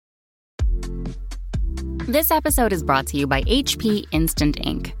This episode is brought to you by HP Instant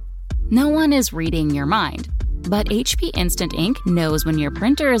Ink. No one is reading your mind, but HP Instant Ink knows when your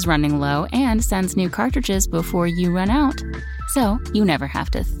printer is running low and sends new cartridges before you run out. So you never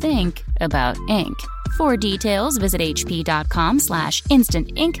have to think about ink. For details, visit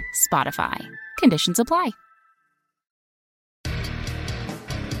hp.com/instant ink Spotify. Conditions apply.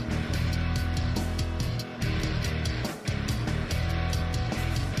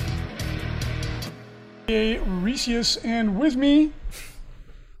 Reeseus, and with me,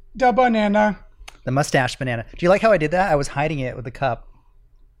 the banana. The mustache banana. Do you like how I did that? I was hiding it with the cup.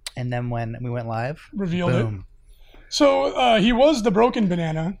 And then when we went live, revealed boom. It. So he was the broken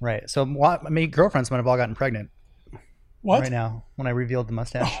banana. Right. So my girlfriends might have all gotten pregnant. What? Right now, when I revealed the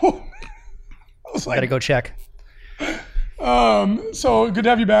mustache. I was like, gotta go check. So good to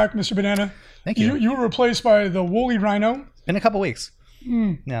have you back, Mr. Banana. Thank you. You were replaced by the woolly rhino. Been a couple weeks.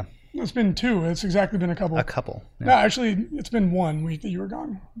 Yeah. It's been 2. It's exactly been a couple. A couple. Yeah. No, actually, it's been 1 week that you were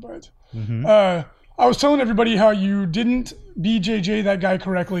gone. But I was telling everybody how you didn't BJJ that guy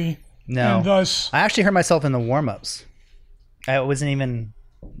correctly. No. And thus, I actually hurt myself in the warm-ups. I wasn't even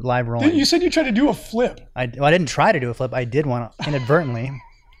live rolling. You said you tried to do a flip. I didn't try to do a flip. I did one inadvertently,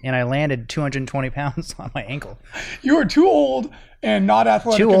 and I landed 220 pounds on my ankle. You were too old and not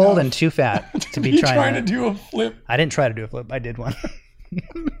athletic Too old enough and too fat to be trying to do a flip. I didn't try to do a flip. I did one.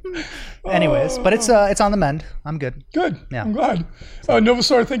 Anyways, but it's on the mend. I'm good. Good. Yeah. I'm glad.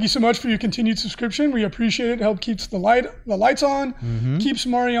 Novastar, thank you so much for your continued subscription. We appreciate it. Help keeps the lights on. Keeps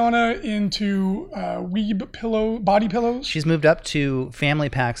Mariana into body pillows. She's moved up to family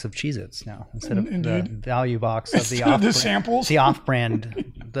packs of Cheez-Its now instead of the value box of the off-brand. The samples. The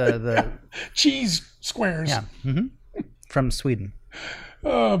off-brand, the cheese squares. Yeah. From Sweden.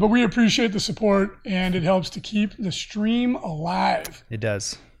 But we appreciate the support, and it helps to keep the stream alive. It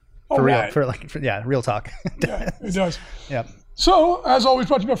does. Real talk. Yeah, it does. Yep. So, as always,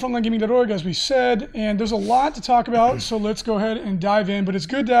 brought to you by frontlinegaming.org, as we said, and there's a lot to talk about, so let's go ahead and dive in. But it's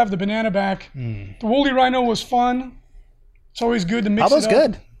good to have the banana back. The woolly rhino was fun. It's always good to mix Pablo's it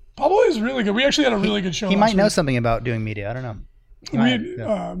up. good. Pablo is really good. We actually had a really good show. He might know something about doing media. I don't know.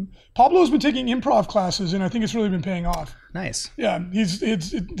 Pablo's been taking improv classes, and I think it's really been paying off. Nice. Yeah,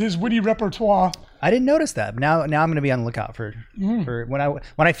 his witty repertoire. I didn't notice that. Now I'm going to be on the lookout for when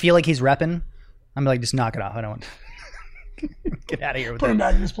I feel like he's repping. I'm like, just knock it off. I don't want get out of here with Put him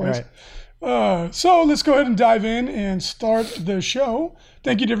back in his place. Right. So let's go ahead and dive in and start the show.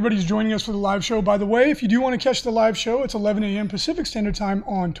 Thank you to everybody who's joining us for the live show. By the way, if you do want to catch the live show, it's 11 a.m. Pacific Standard Time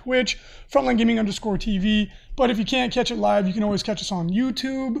on Twitch, frontlinegaming_TV. But if you can't catch it live, you can always catch us on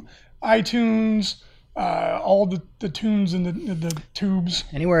YouTube, iTunes, all the tunes and the tubes.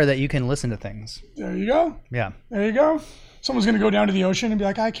 Anywhere that you can listen to things. There you go. Yeah. There you go. Someone's going to go down to the ocean and be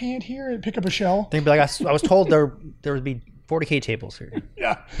like, I can't hear it. Pick up a shell. They'd be like, I was told there would be 40K tables here.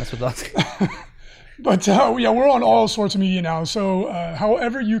 Yeah. That's what that's. But we're on all sorts of media now. So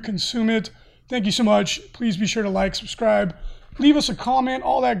however you consume it, thank you so much. Please be sure to like, subscribe, leave us a comment,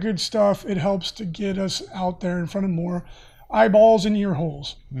 all that good stuff. It helps to get us out there in front of more eyeballs and ear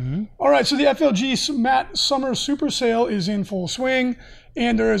holes. All right, so the FLG Mat Summer Super Sale is in full swing,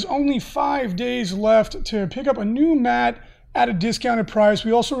 and there is only 5 days left to pick up a new mat at a discounted price.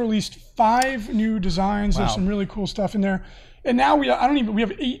 We also released 5 new designs. Wow. There's some really cool stuff in there. And now we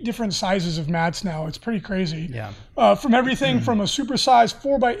have 8 different sizes of mats now. It's pretty crazy. Yeah. From everything from a supersized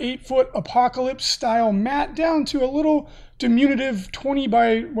 4x8 foot apocalypse style mat down to a little diminutive 22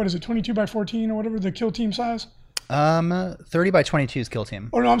 by 14 or whatever the kill team size. 30 by 22 is kill team.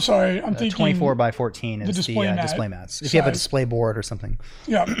 Oh no, I'm sorry. I'm thinking 24 by 14 is the display mats. If you have a display board or something.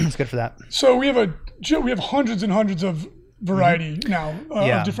 Yeah. It's good for that. So we have hundreds and hundreds of variety now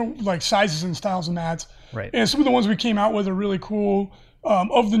of different like sizes and styles of mats. Right. And some of the ones we came out with are really cool.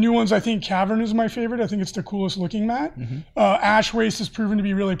 Of the new ones, I think Cavern is my favorite. I think it's the coolest looking mat. Ash Waste has proven to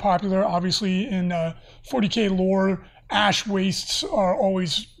be really popular. Obviously, in 40K lore, Ash Wastes are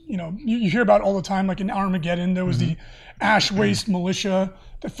always, you hear about all the time. Like in Armageddon, there was the Ash Waste militia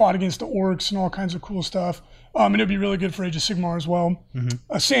that fought against the orcs and all kinds of cool stuff. And it'd be really good for Age of Sigmar as well.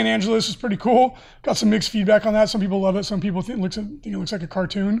 San Angeles is pretty cool. Got some mixed feedback on that. Some people love it. Some people think it looks like a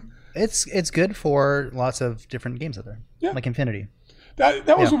cartoon. It's good for lots of different games out there, like Infinity.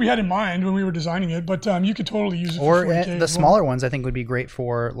 That was what we had in mind when we were designing it, but you could totally use it for 40K the smaller ones I think would be great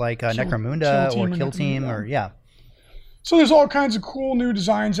for like Necromunda or Kill Team or So there's all kinds of cool new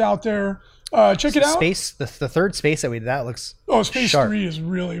designs out there. Check it out. Space, the third space that that looks Space sharp. 3 is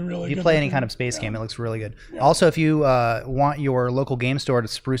really, really good. If you play any kind of space game, it looks really good. Yeah. Also, if you want your local game store to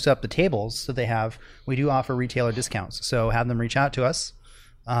spruce up the tables that they have, we do offer retailer discounts. So have them reach out to us.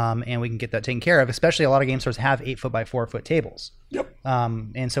 and we can get that taken care of. Especially a lot of game stores have 8 foot by 4 foot tables. Yep.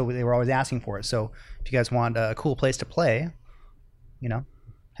 And so they were always asking for it. So if you guys want a cool place to play, have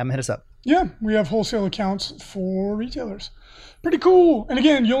them hit us up. Yeah, we have wholesale accounts for retailers. Pretty cool. And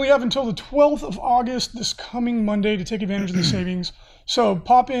again, you only have until the 12th of August, this coming Monday, to take advantage of the savings. So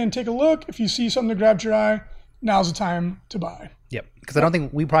pop in, take a look. If you see something that grabs your eye, now's the time to buy. Yep. Because I don't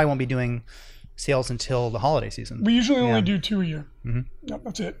think we probably won't be doing sales until the holiday season. We usually only do 2 a year. Yep,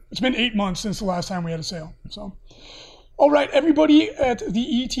 that's it. It's been 8 months since the last time we had a sale. So, all right, everybody at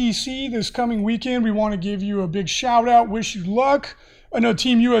the ETC this coming weekend, we want to give you a big shout out. Wish you luck. I know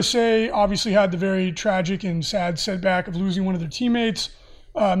Team USA obviously had the very tragic and sad setback of losing one of their teammates,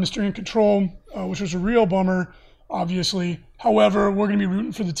 Mr. In Control, which was a real bummer, obviously. However, we're going to be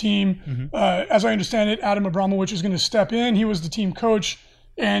rooting for the team. As I understand it, Adam Abramowitz is going to step in. He was the team coach.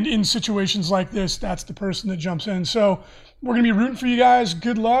 And in situations like this, that's the person that jumps in. So we're going to be rooting for you guys.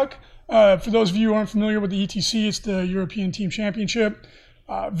 Good luck. For those of you who aren't familiar with the ETC, it's the European Team Championship.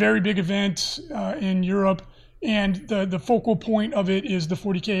 Very big event in Europe. And the focal point of it is the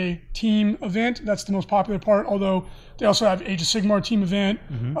 40K team event. That's the most popular part, although they also have Age of Sigmar team event,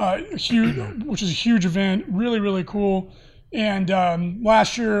 which is a huge event, really, really cool. And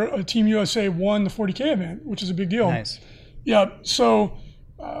last year, Team USA won the 40K event, which is a big deal. Nice. Yeah, so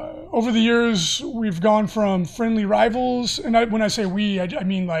over the years, we've gone from friendly rivals, and when I say we, I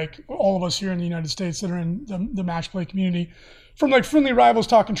mean like all of us here in the United States that are in the match play community, from like friendly rivals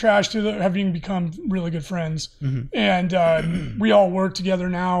talking trash to having become really good friends. And we all work together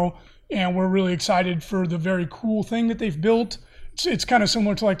now, and we're really excited for the very cool thing that they've built. It's kind of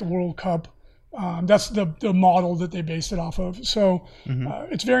similar to like the World Cup. That's the model that they based it off of. So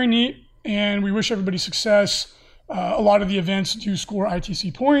it's very neat, and we wish everybody success. A lot of the events do score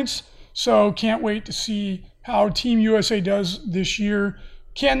ITC points, so can't wait to see how Team USA does this year.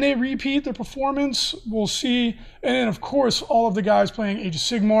 Can they repeat their performance? We'll see. And then, of course, all of the guys playing Age of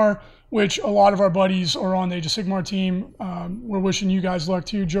Sigmar, which a lot of our buddies are on the Age of Sigmar team. We're wishing you guys luck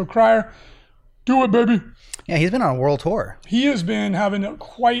too. Joe Cryer, do it, baby. Yeah, he's been on a world tour. He has been having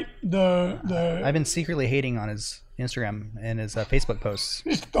quite the I've been secretly hating on his Instagram and his Facebook posts.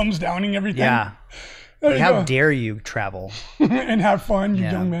 Just thumbs downing everything. Yeah. How dare you travel and have fun, you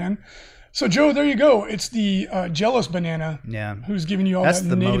young man. So, Joe, there you go. It's the jealous banana who's giving you all that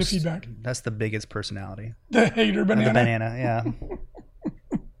negative feedback. That's the biggest personality. The hater banana. The banana,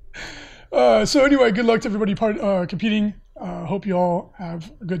 yeah. So, anyway, good luck to everybody competing. Hope you all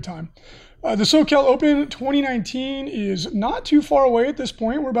have a good time. The SoCal Open 2019 is not too far away at this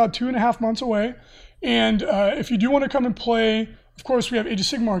point. We're about 2.5 months away. And if you do want to come and play, of course, we have Age of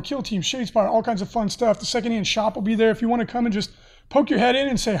Sigmar, Kill Team, Shadespire, all kinds of fun stuff. The secondhand shop will be there. If you want to come and just poke your head in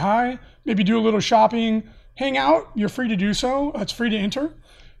and say hi, maybe do a little shopping, hang out, you're free to do so. It's free to enter.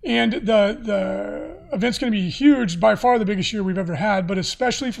 And the event's going to be huge, by far the biggest year we've ever had, but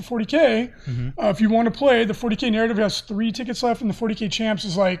especially for 40K. If you want to play, the 40K narrative has 3 tickets left, and the 40K champs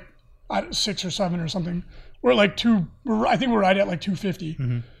is like 6 or 7 or something. We're at like I think we're right at like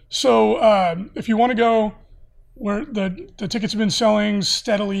 250. So if you want to go, where the tickets have been selling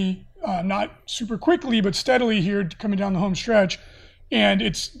steadily, not super quickly, but steadily here coming down the home stretch. And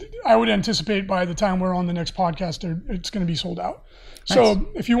I would anticipate by the time we're on the next podcast, it's going to be sold out. Nice. So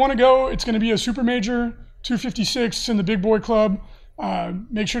if you want to go, it's going to be a super major, 256 in the Big Boy Club.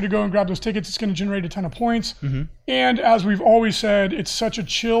 Make sure to go and grab those tickets. It's going to generate a ton of points. And as we've always said, it's such a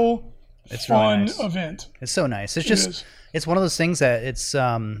chill, fun really nice. Event. It's so nice. It's one of those things that it's,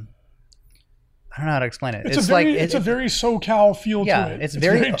 I don't know how to explain it. It's a very SoCal feel to it. It's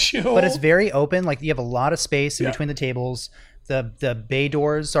very chill. But it's very open. Like you have a lot of space in between the tables. The bay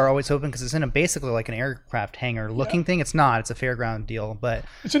doors are always open because it's in basically like an aircraft hangar looking thing. It's not. It's a fairground deal, but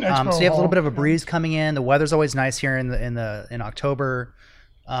it's an expo so you have a little bit of a breeze coming in. The weather's always nice here in October.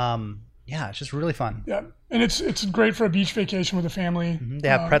 It's just really fun. Yeah, and it's great for a beach vacation with a family. They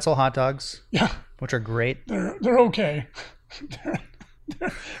have pretzel hot dogs. Yeah, which are great. They're okay.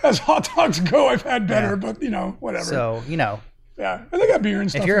 As hot dogs go, I've had better, but whatever. So yeah, and they got beer and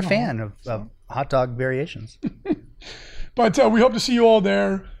stuff. If you're a fan of hot dog variations. But we hope to see you all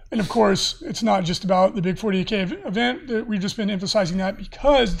there. And of course, it's not just about the big 40K event. We've just been emphasizing that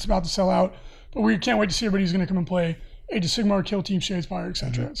because it's about to sell out. But we can't wait to see everybody who's going to come and play Age of Sigmar, Kill Team, Shadespire,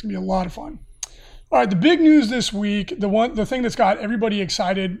 etc. It's going to be a lot of fun. All right, the big news this week, the thing that's got everybody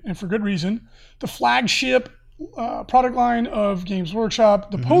excited, and for good reason, the flagship product line of Games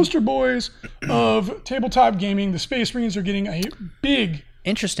Workshop, the poster boys of tabletop gaming, the Space Marines are getting a big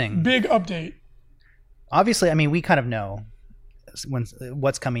update. Obviously, I mean, we kind of know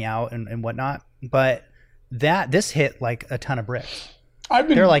what's coming out and whatnot, but this hit like a ton of bricks.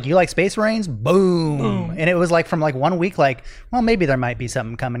 They're like, you like Space Marines? Boom. And it was like from like 1 week, like, well, maybe there might be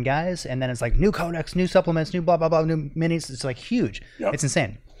something coming, guys. And then it's like new codex, new supplements, new blah, blah, blah, new minis. It's like huge. Yep. It's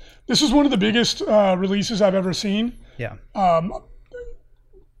insane. This is one of the biggest releases I've ever seen. Yeah.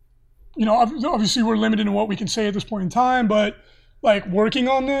 You know, obviously we're limited in what we can say at this point in time, but like working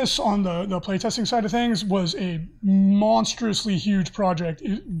on this on the playtesting side of things was a monstrously huge project,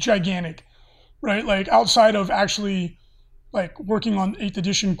 gigantic, right? Like outside of actually like working on 8th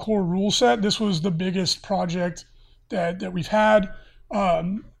edition core rule set, this was the biggest project that we've had.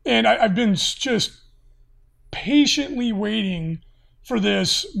 And I've been just patiently waiting for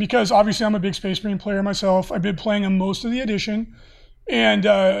this because obviously I'm a big Space Marine player myself. I've been playing on most of the edition, and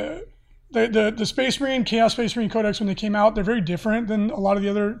the Space Marine, Chaos Space Marine Codex, when they came out, they're very different than a lot of the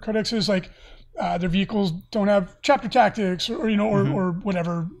other codexes. Like their vehicles don't have chapter tactics or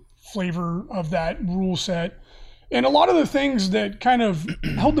whatever flavor of that rule set. And a lot of the things that kind of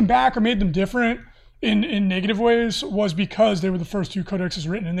held them back or made them different in negative ways was because they were the first 2 codexes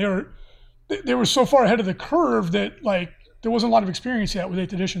written, and they were so far ahead of the curve that like there wasn't a lot of experience yet with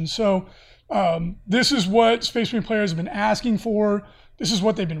 8th edition. So this is what Space Marine players have been asking for. This is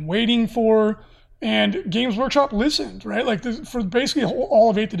what they've been waiting for. And Games Workshop listened, right? Like for basically all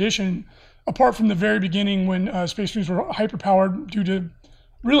of 8th edition, apart from the very beginning when Space Marines were hyperpowered due to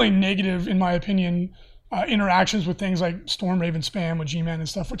really negative, in my opinion, interactions with things like Storm Raven spam with G-Man and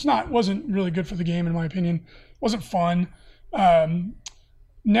stuff, which wasn't really good for the game, in my opinion. Wasn't fun.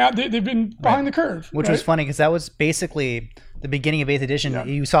 Now they've been behind the curve. Which was funny because that was basically the beginning of 8th edition. Yeah.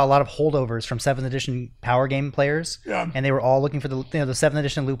 You saw a lot of holdovers from 7th edition power game players, and they were all looking for the 7th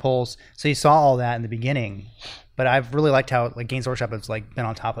edition loopholes. So you saw all that in the beginning. But I've really liked how like Games Workshop has like been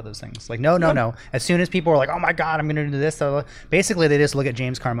on top of those things. Like no. As soon as people are like, oh my god, I'm going to do this, so basically they just look at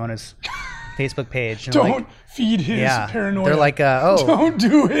James Carmona's Facebook page. And don't feed his paranoia. They're like, don't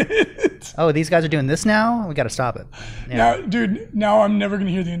do it. Oh, these guys are doing this now? We got to stop it. Yeah. Now I'm never going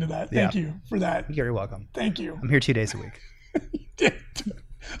to hear the end of that. Thank you for that. You're welcome. Thank you. I'm here 2 days a week.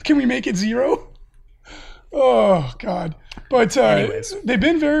 Can we make it 0? Oh, God. But they've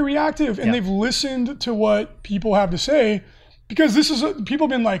been very reactive, and they've listened to what people have to say, because people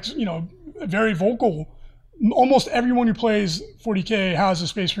have been like, very vocal. Almost everyone who plays 40K has a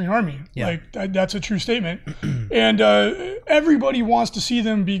Space Marine army. Yeah. Like that's a true statement. And everybody wants to see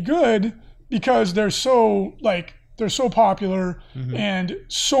them be good because they're so popular, and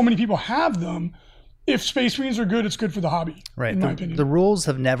so many people have them. If Space Marines are good, it's good for the hobby. Right. In my opinion. The rules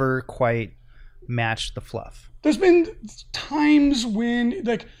have never quite matched the fluff. There's been times when,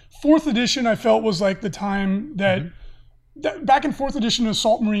 like, 4th edition, I felt was like the time that back in 4th edition, an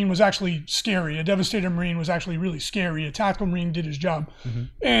Assault Marine was actually scary. A Devastator Marine was actually really scary. A Tactical Marine did his job.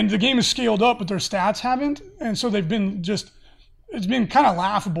 And the game is scaled up, but their stats haven't. And so they've been it's been kind of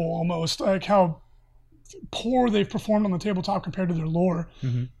laughable almost, like how poor they've performed on the tabletop compared to their lore.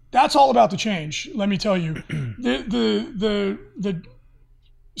 That's all about to change, let me tell you. The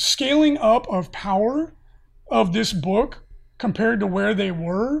scaling up of power of this book compared to where they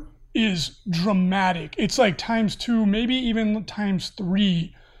were is dramatic. It's like ×2, maybe even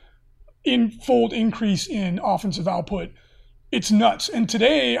 ×3 fold increase in offensive output. It's nuts. And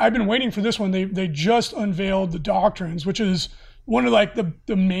today, I've been waiting for this one. They just unveiled the Doctrines, which is one of like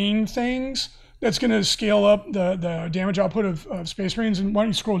the main things that's going to scale up the damage output of Space Marines. And why don't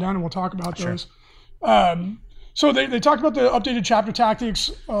you scroll down and we'll talk about those. So they talked about the updated chapter tactics.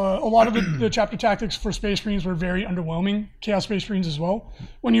 A lot of the chapter tactics for Space Marines were very underwhelming. Chaos Space Marines as well.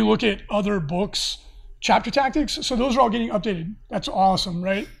 When you look at other books, chapter tactics, so those are all getting updated. That's awesome,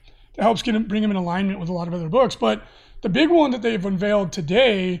 right? That helps bring them in alignment with a lot of other books. But the big one that they've unveiled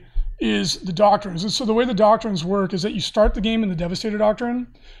today is the Doctrines. And so the way the Doctrines work is that you start the game in the Devastator Doctrine,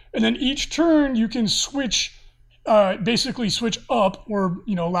 and then each turn you can basically switch up, or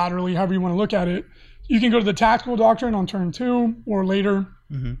laterally, however you want to look at it. You can go to the Tactical Doctrine on turn 2 or later.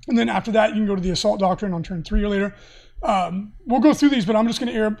 And then after that, you can go to the Assault Doctrine on turn 3 or later. We'll go through these, but I'm just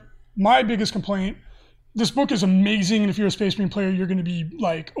going to air my biggest complaint. This book is amazing, and if you're a Space Marine player, you're going to be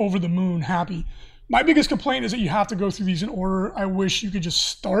like over the moon happy. My biggest complaint is that you have to go through these in order. I wish you could just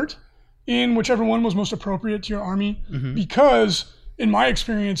start in whichever one was most appropriate to your army, because in my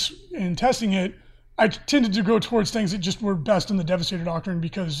experience in testing it, I tended to go towards things that just were best in the Devastator Doctrine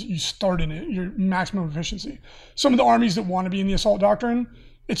because you start in it, your maximum efficiency. Some of the armies that want to be in the Assault Doctrine,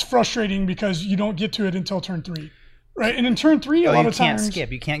 it's frustrating because you don't get to it until turn 3, right? And in turn 3, a lot of times... You can't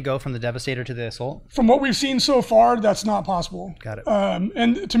skip. You can't go from the Devastator to the Assault? From what we've seen so far, that's not possible. Got it.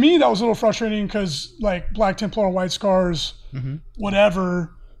 And to me, that was a little frustrating because, like, Black Templar, White Scars,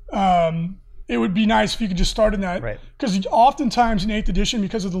 whatever... it would be nice if you could just start in that. Right. Because oftentimes in 8th edition,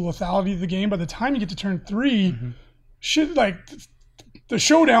 because of the lethality of the game, by the time you get to turn 3, shit, like the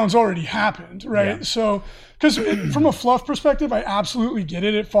showdown's already happened, right? Yeah. So, because from a fluff perspective, I absolutely get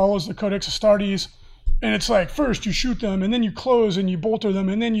it. It follows the Codex Astartes, and it's like first you shoot them, and then you close and you bolter them,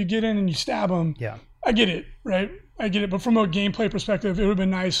 and then you get in and you stab them. Yeah. I get it, right? I get it. But from a gameplay perspective, it would have been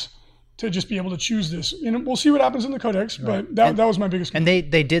nice to just be able to choose this. And we'll see what happens in the Codex, but that was my biggest concern.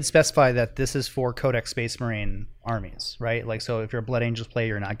 And they did specify that this is for Codex Space Marine armies, right? Like, so if you're a Blood Angels player,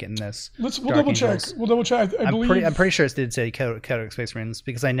 you're not getting this. We'll double check. We'll double check. I believe. I'm pretty sure it did say Codex Space Marines,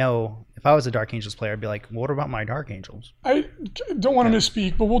 because I know if I was a Dark Angels player, I'd be like, what about my Dark Angels? I don't want to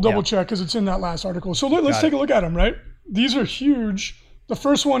misspeak, but we'll double check because it's in that last article. So let's take a look at them, right? These are huge. The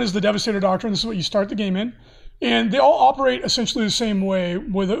first one is the Devastator Doctrine. This is what you start the game in. And they all operate essentially the same way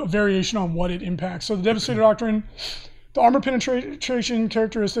with a variation on what it impacts. So the Devastator Doctrine, the armor penetration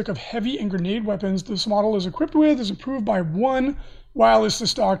characteristic of heavy and grenade weapons this model is equipped with is improved by 1 while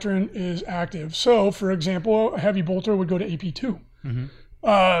this doctrine is active. So, for example, a heavy bolter would go to AP2.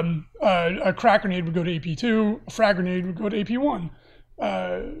 A crack grenade would go to AP2. A frag grenade would go to AP1.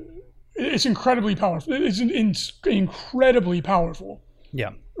 It's incredibly powerful. It's incredibly powerful.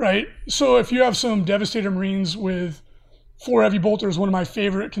 Yeah. Right? So if you have some Devastator Marines with 4 heavy bolters, one of my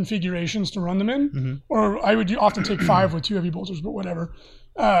favorite configurations to run them in, or I would often take 5 with 2 heavy bolters, but whatever.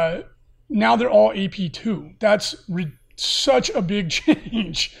 Now they're all AP2. That's such a big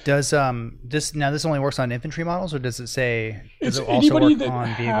change. Does this only works on infantry models, or does it say it's it also anybody work that on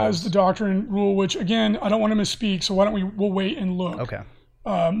has vehicles? the doctrine rule, which again, I don't want to misspeak, so why don't we'll wait and look. Okay.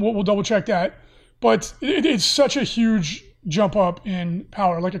 We'll double check that. But it's such a huge jump up in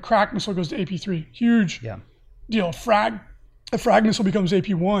power. Like a crack missile goes to AP3. Huge deal. A frag missile becomes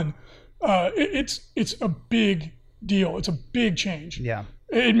AP1. It's a big deal. It's a big change. Yeah.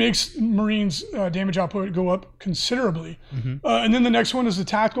 It makes Marines' damage output go up considerably. And then the next one is the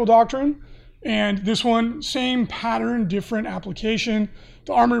Tactical Doctrine. And this one, same pattern, different application.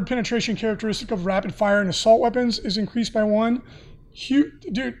 The armor penetration characteristic of rapid fire and assault weapons is increased by 1.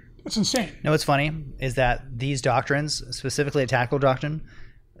 Dude, that's insane. No, what's funny is that these doctrines, specifically a Tactical Doctrine,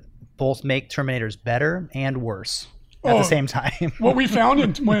 both make Terminators better and worse at the same time. What we found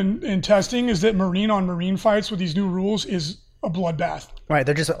in testing is that Marine on Marine fights with these new rules is a bloodbath. Right,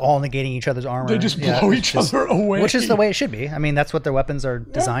 they're just all negating each other's armor. They just blow each other away. Which is the way it should be. I mean, that's what their weapons are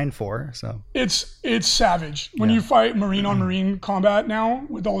designed for. So it's savage. When you fight Marine on Marine combat now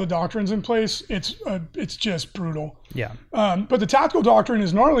with all the doctrines in place, it's just brutal. Yeah. But the Tactical Doctrine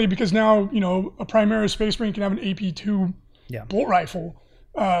is gnarly because now, a Primaris Space Marine can have an AP2 bolt rifle.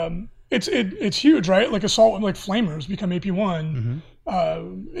 It's huge, right? Like assault, like flamers become AP1.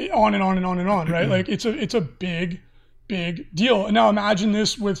 On and on and on and on, right? Like it's a big deal. And now imagine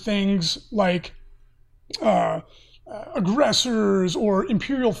this with things like aggressors or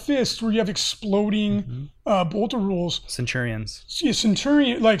Imperial Fists, where you have exploding bolter rules. Centurions. Yeah,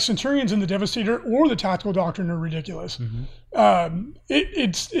 Centurions in the Devastator or the Tactical Doctrine are ridiculous.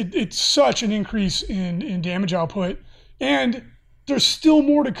 It's such an increase in damage output, and there's still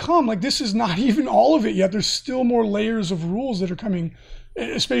more to come. Like, this is not even all of it yet. There's still more layers of rules that are coming.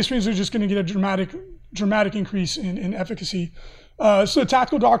 Space Marines are just going to get a dramatic increase in efficacy. So the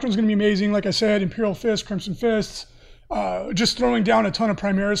Tactical Doctrine is going to be amazing. Like I said, Imperial Fists, Crimson Fists, just throwing down a ton of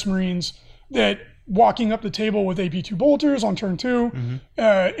Primaris Marines that walking up the table with AP2 bolters on turn 2.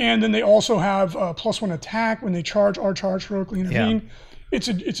 And then they also have +1 attack when they charge or charge heroically intervene. It's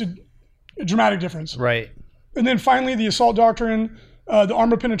a dramatic difference. Right. And then finally, the Assault Doctrine, the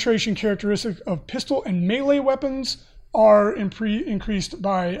armor penetration characteristic of pistol and melee weapons are increased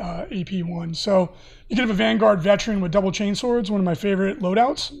by AP1. So you can have a Vanguard veteran with double chainswords, one of my favorite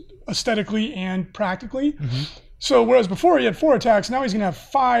loadouts, aesthetically and practically. So whereas before he had 4 attacks, now he's going to have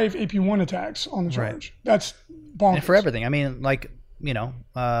 5 AP1 attacks on the charge. Right. That's bonkers. And for everything. I mean, like,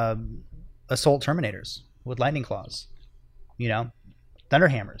 assault Terminators with lightning claws,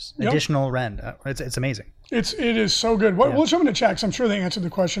 Thunderhammers, additional rend. It's amazing. It is so good. We'll jump into chat, 'cause I'm sure they answered the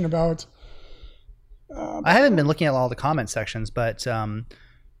question about... I haven't been looking at all the comment sections, but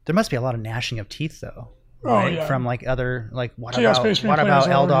there must be a lot of gnashing of teeth, though. Right? From like other, like, what about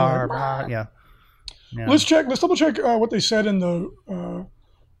Eldar? Yeah. Let's double check what they said in the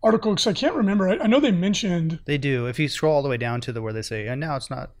article, because I can't remember. I know they mentioned... They do. If you scroll all the way down to where they say, and now it's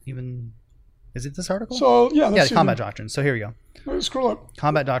not even... Is it this article? So, the Combat Doctrines. So here we go. Let's scroll up.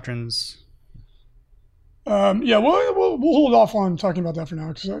 Combat Doctrines. We'll hold off on talking about that for now,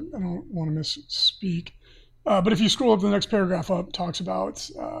 because I don't want to misspeak. But if you scroll up, the next paragraph up talks about...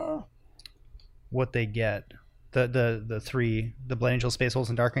 what they get. The Blood Angels, Space Wolves,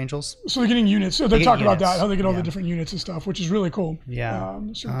 and Dark Angels. So they're getting units. So they're talking about that, how they get all the different units and stuff, which is really cool. Yeah.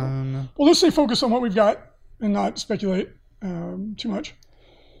 Super cool. Well, let's stay focused on what we've got and not speculate too much.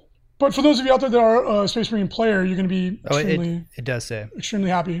 But for those of you out there that are a Space Marine player, you're going to be it does say. Extremely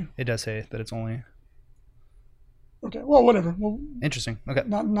happy. It does say that it's only... Okay, well, whatever. Well, interesting. Okay.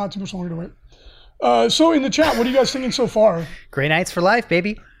 Not too much longer to wait. So in the chat, what are you guys thinking so far? Grey Knights for life,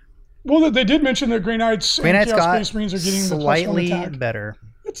 baby. Well, they did mention that Grey Knights and Chaos Space Marines are getting the slightly better.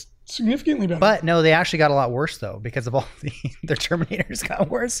 It's significantly better. But no, they actually got a lot worse though, because of all their Terminators got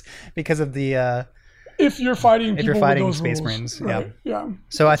worse because of the. If you're fighting people with those Space rules, Marines, right? Yeah.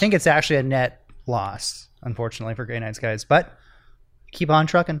 So I think it's actually a net loss, unfortunately, for Grey Knights guys. But keep on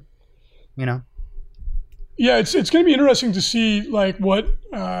trucking, you know. Yeah, it's going to be interesting to see like what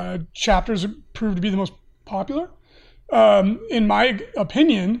chapters prove to be the most popular. In my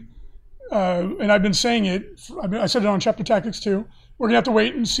opinion, and I've been saying it, I said it on Chapter Tactics too. We're going to have to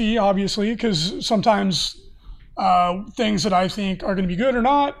wait and see, obviously, because sometimes things that I think are going to be good or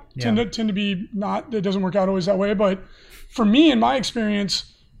not tend to be not. It doesn't work out always that way. But for me, in my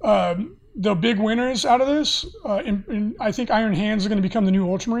experience, the big winners out of this, I think Iron Hands are going to become the new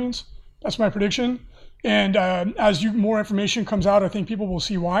Ultramarines. That's my prediction. And as more information comes out, I think people will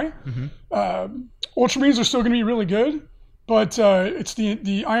see why. Ultramarines are still going to be really good, but it's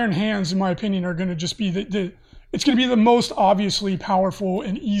the Iron Hands, in my opinion, are going to just be it's going to be the most obviously powerful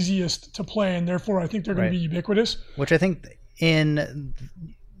and easiest to play, and therefore I think they're going to be ubiquitous. Which I think in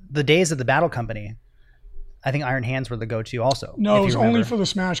the days of the Battle Company, I think Iron Hands were the go-to also. No, it was only for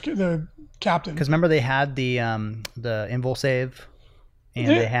the captain. Because remember they had the invul save. And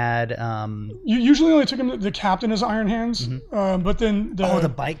they had... you usually only took him the captain as Iron Hands, but then...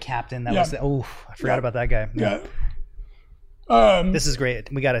 the bike captain. That was... I forgot about that guy. Yeah. This is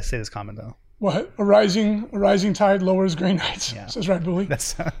great. We got to say this comment, though. What? A rising tide lowers Grey Knights, says Red Bully. They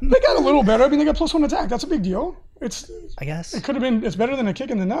got a little better. I mean, they got +1 attack. That's a big deal. I guess. It could have been... It's better than a kick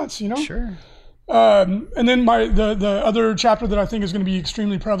in the nuts, you know? Sure. And then the other chapter that I think is going to be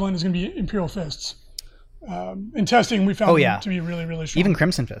extremely prevalent is going to be Imperial Fists. In testing, we found them to be really, really strong. Even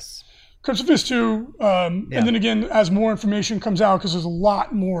Crimson Fists. Crimson Fists too. And then again, as more information comes out, because there's a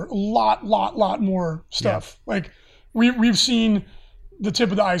lot more stuff. Yeah. Like we've seen the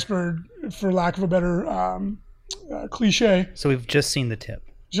tip of the iceberg, for lack of a better cliche. So we've just seen the tip.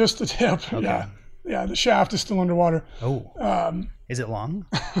 Just the tip. Okay. Yeah. The shaft is still underwater. Oh. Is it long?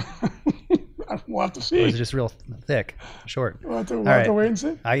 We'll have to see. Or is it just real thick, short? We'll have to wait and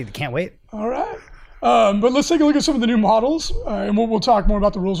see. I can't wait. All right. But let's take a look at some of the new models, and we'll talk more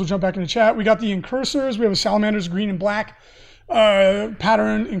about the rules. We'll jump back into chat. We got the Incursors. We have a Salamander's green and black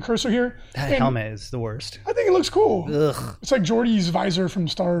pattern Incursor here. That helmet is the worst. I think it looks cool. Ugh. It's like Geordi's visor from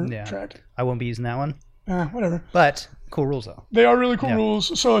Star Trek. I won't be using that one. Whatever. But cool rules, though. They are really cool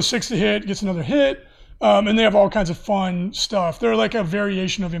rules. So a 6 to hit gets another hit, and they have all kinds of fun stuff. They're like a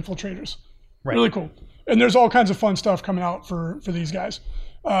variation of Infiltrators. Right. Really cool. And there's all kinds of fun stuff coming out for these guys.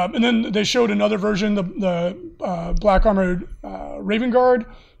 And then they showed another version, the Black Armored Raven Guard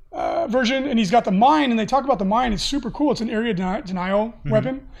version, and he's got the mine, and they talk about the mine. It's super cool. It's an area denial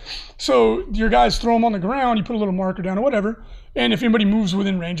weapon. So your guys throw them on the ground, you put a little marker down or whatever, and if anybody moves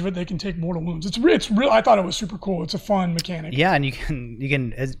within range of it, they can take mortal wounds. It's real. I thought it was super cool. It's a fun mechanic. Yeah, and you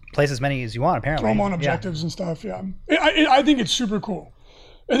can place as many as you want, apparently. Throw them on objectives and stuff, I think it's super cool.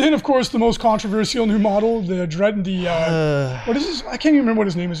 And then, of course, the most controversial new model, the what is this? I can't even remember what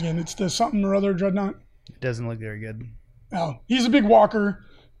his name is again. It's the something or other Dreadnought. It doesn't look very good. Oh, he's a big walker.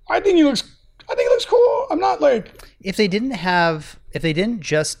 I think he looks cool. I'm not like... If they didn't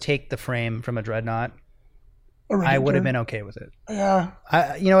just take the frame from a Dreadnought, I would have been okay with it. Yeah.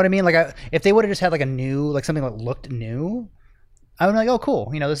 You know what I mean? Like, if they would have just had like a new, like something that looked new, I would be like, oh, cool.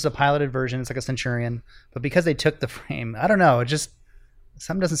 You know, this is a piloted version. It's like a Centurion. But because they took the frame, I don't know. It just...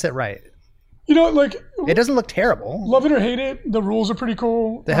 Something doesn't sit right. You know, like... It doesn't look terrible. Love it or hate it, the rules are pretty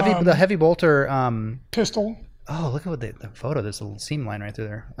cool. The heavy bolter... pistol. Oh, look at the photo. There's a little seam line right through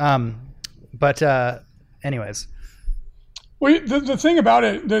there. But anyways. Well, the thing about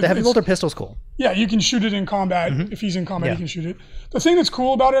it... The heavy bolter pistol's cool. Yeah, you can shoot it in combat. Mm-hmm. If he's in combat, you can shoot it. The thing that's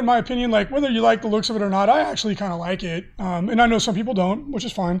cool about it, in my opinion, like whether you like the looks of it or not, I actually kind of like it. And I know some people don't, which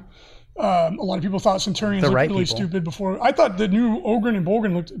is fine. A lot of people thought Centurions looked really stupid before. I thought the new Ogren and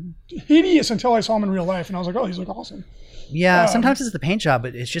Bolgren looked hideous until I saw them in real life, and I was like, oh, these look awesome. Yeah, sometimes it's the paint job,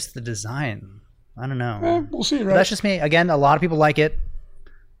 but it's just the design. I don't know. We'll see, right? But that's just me. Again, a lot of people like it.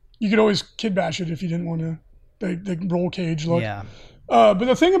 You could always kid bash it if you didn't want to, the roll cage look. Yeah. But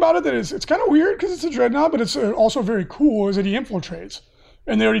the thing about it that is, it's kind of weird because it's a Dreadnought, but it's also very cool is that he infiltrates.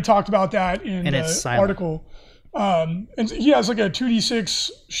 And they already talked about that in the article. And he has like a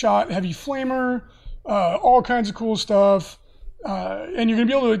 2d6 shot heavy flamer, all kinds of cool stuff. And you're going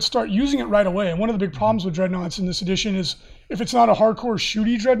to be able to start using it right away. And one of the big problems with Dreadnoughts in this edition is if it's not a hardcore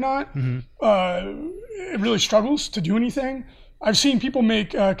shooty Dreadnought, it really struggles to do anything. I've seen people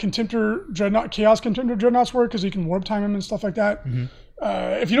make Contemptor Dreadnought, Chaos Contemptor Dreadnoughts work because you can warp time them and stuff like that.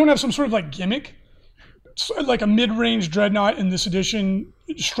 If you don't have some sort of like gimmick, like a mid-range Dreadnought in this edition,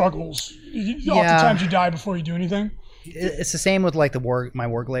 it struggles. Oftentimes you die before you do anything. It's the same with like my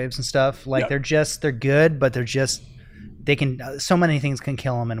Warglaives and stuff. Like they're good, but they can, so many things can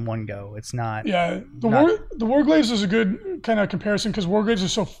kill them in one go. It's not. Yeah, the Warglaives is a good kind of comparison because Warglaives are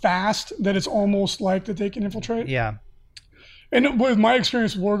so fast that it's almost like that they can infiltrate. Yeah. And with my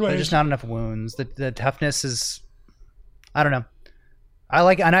experience with Warglaives, there's just not enough wounds. The toughness is, I don't know. I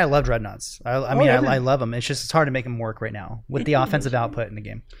love Dreadnoughts. I love them. It's hard to make them work right now with the offensive output in the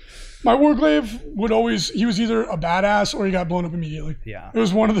game. My Warglaive he was either a badass or he got blown up immediately. Yeah. It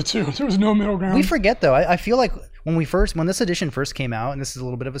was one of the two. There was no middle ground. We forget though. I feel like when this edition first came out, and this is a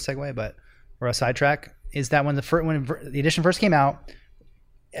little bit of a segue, or a sidetrack, is that when the edition first came out,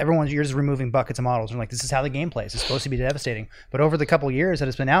 you're just removing buckets of models. We're like, this is how the game plays. It's supposed to be devastating. But over the couple of years that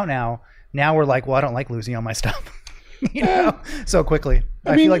it's been out now we're like, well, I don't like losing all my stuff. So quickly.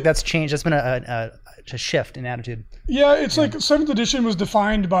 I feel like that's changed. That's been a shift in attitude. Yeah, it's like 7th edition was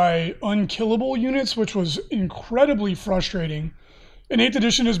defined by unkillable units, which was incredibly frustrating. And 8th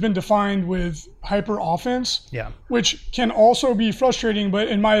edition has been defined with hyper offense, which can also be frustrating. But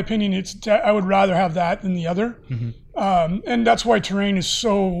in my opinion, I would rather have that than the other. And that's why terrain is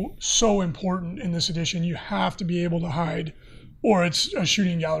so important in this edition. You have to be able to hide, or it's a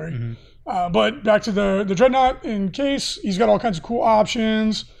shooting gallery. But back to the Dreadnought in case, he's got all kinds of cool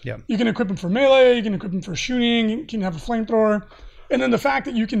options. You can equip him for melee, you can equip him for shooting, you can have a flamethrower. And then the fact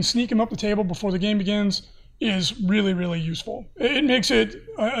that you can sneak him up the table before the game begins is really, really useful. It makes it,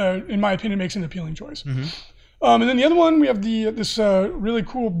 in my opinion, makes it an appealing choice. And then the other one, we have this really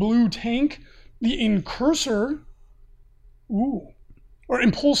cool blue tank, the Incursor. Or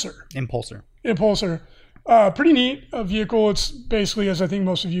Impulsor. Pretty neat vehicle. It's basically, as I think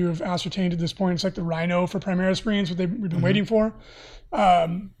most of you have ascertained at this point, it's like the Rhino for Primaris Marines, what we've been waiting for.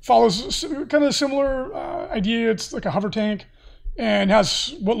 Follows kind of a similar idea. It's like a hover tank and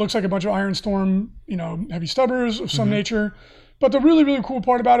has what looks like a bunch of Iron Storm, heavy stubbers of some nature. But the really, really cool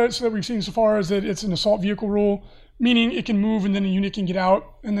part about it, so that we've seen so far, is that it's an assault vehicle rule, meaning it can move and then a unit can get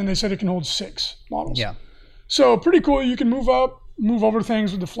out. And then they said it can hold 6 models. Yeah. So pretty cool. You can move over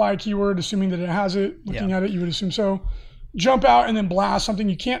things with the fly keyword, assuming that it has it. Looking at it, you would assume so. Jump out and then blast something.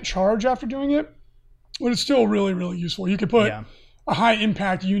 You can't charge after doing it, but it's still really, really useful. You could put a high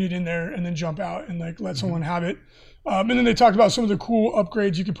impact unit in there and then jump out and like let someone have it. And then they talked about some of the cool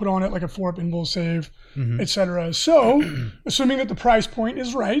upgrades you could put on it, like a 4-up invul save, etc. So, assuming that the price point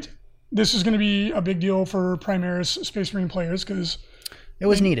is right, this is going to be a big deal for Primaris Space Marine players because it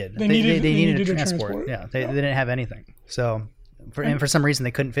was needed. They needed a transport. Yeah, they didn't have anything. So, for some reason,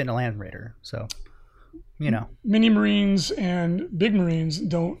 they couldn't fit in a Land Raider. So, Mini Marines and Big Marines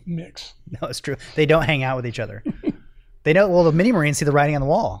don't mix. No, it's true. They don't hang out with each other. They know. Well, the Mini Marines see the writing on the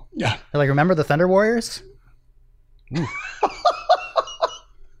wall. Yeah. They're like, remember the Thunder Warriors?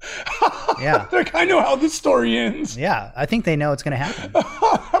 Yeah. Like, I know how this story ends. Yeah, I think they know it's going to happen.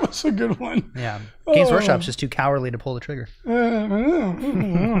 That was a good one. Yeah. Games Workshop's just too cowardly to pull the trigger.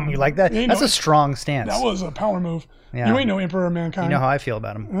 You like that? That's a strong stance. That was a power move. Yeah. You ain't no Emperor of Mankind. You know how I feel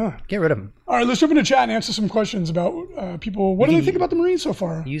about him. Get rid of him. All right, let's jump into chat and answer some questions about people. What do they think about the Marines so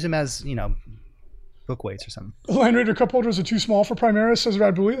far? Use them as, book weights or something. The Land Raider cup holders are too small for Primaris, says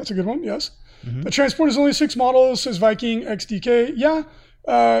Radbuli. That's a good one, yes. The transport is only 6 models, says Viking XDK. Yeah,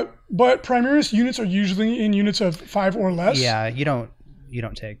 but Primaris units are usually in units of 5 or less. Yeah, you don't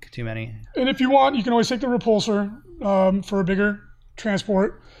take too many. And if you want, you can always take the Repulsor for a bigger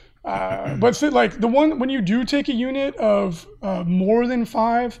transport. But when you do take a unit of more than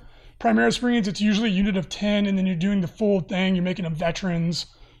 5 Primaris Marines, it's usually a unit of 10, and then you're doing the full thing. You're making them veterans,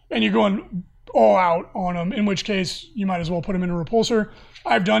 and you're going all out on them, in which case you might as well put them in a Repulsor.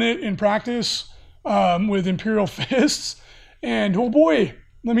 I've done it in practice with Imperial Fists, and oh boy,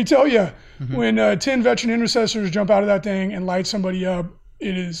 let me tell you, when 10 veteran intercessors jump out of that thing and light somebody up,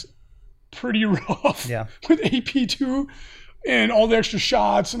 it is pretty rough. Yeah. With AP2 and all the extra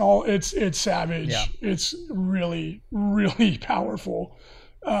shots and all, it's savage. Yeah. It's really, really powerful.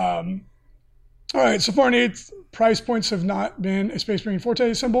 All right, so far in 8th, price points have not been a Space Marine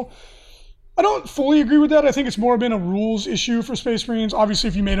Forte symbol. I don't fully agree with that. I think it's more been a rules issue for Space Marines. Obviously,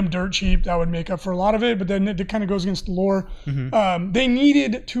 if you made them dirt cheap, that would make up for a lot of it, but then it kind of goes against the lore. They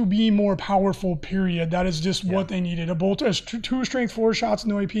needed to be more powerful, period. That is just what they needed. A bolter has 2 strength 4 shots,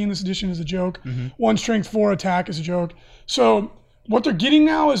 no AP in this edition is a joke. 1 strength 4 attack is a joke. So what they're getting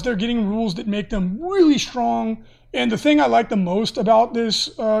now is they're getting rules that make them really strong. And the thing I like the most about this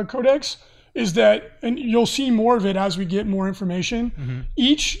codex is that, and you'll see more of it as we get more information,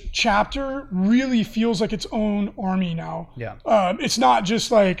 each chapter really feels like its own army now. Yeah. It's not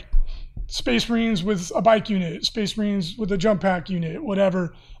just like Space Marines with a bike unit, Space Marines with a jump pack unit,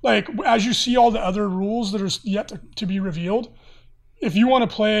 whatever. Like, as you see all the other rules that are yet to be revealed, if you want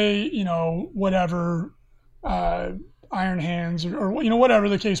to play, you know, whatever, Iron Hands or you know, whatever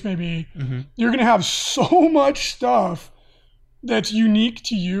the case may be, you're going to have so much stuff that's unique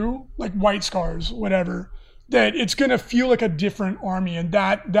to you, like White Scars, whatever, that it's going to feel like a different army, and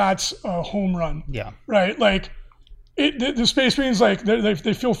that's a home run. Yeah. Right? Like, the Space Marines, like,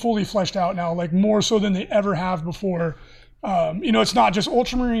 they feel fully fleshed out now, like more so than they ever have before. You know, it's not just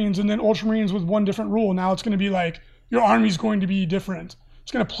Ultramarines and then Ultramarines with one different rule. Now it's going to be like, your army's going to be different.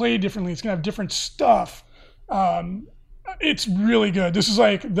 It's going to play differently. It's going to have different stuff. It's really good. This is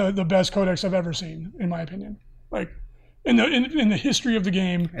like the best codex I've ever seen, in my opinion. Like, in the history of the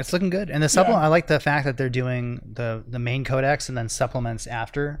game. It's looking good. And the supplement, I like the fact that they're doing the main codex and then supplements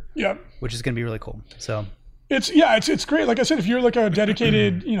after. Yeah. Which is going to be really cool. So it's great. Like I said, if you're like a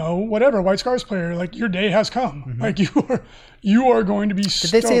dedicated, you know, whatever, White Scars player, like, your day has come. Like, you are going to be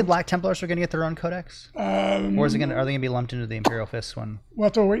stoked. Did they say Black Templars are going to get their own codex? Or are they going to be lumped into the Imperial Fist one? We'll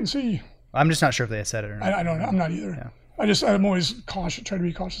have to wait and see. I'm just not sure if they said it or not. I don't know. I'm not either. Yeah. I'm always cautious, try to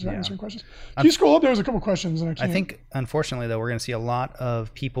be cautious about answering questions. Can you scroll up? There was a couple questions, and I think, unfortunately, though, we're going to see a lot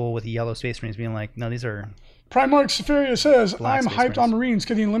of people with yellow Space Marines being like, no, these are... Primarch Seferia says, I'm hyped on Marines.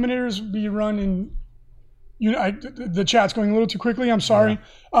 Could the Eliminators be run in... the chat's going a little too quickly. I'm sorry.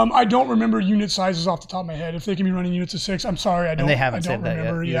 Yeah. I don't remember unit sizes off the top of my head. If they can be running units of 6, I'm sorry. I don't. And they haven't said that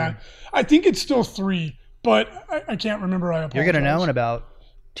remember. Yet. I think it's still 3, but I can't remember. I apologize. You're going to know in about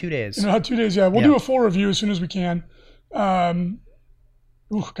 2 days. In about 2 days, yeah. We'll do a full review as soon as we can. God,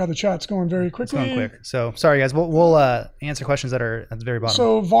 the chat's going very quickly. It's going quick. So sorry, guys. We'll answer questions that are at the very bottom.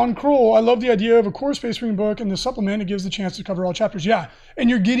 So Von Kroll, I love the idea of a core Space Marine book, and the supplement, it gives the chance to cover all chapters. Yeah, and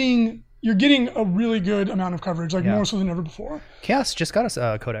you're getting a really good amount of coverage, like more so than ever before. Chaos just got us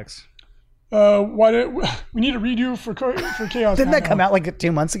a codex. We need a redo for Chaos. Didn't that come out like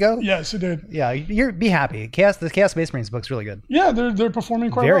 2 months ago? Yes, it did. Yeah, be happy. The Chaos Space Marines book's really good. Yeah, they're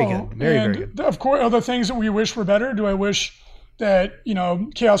performing quite well. Very good. Very good. Of course, other things that we wish were better. Do I wish that, you know,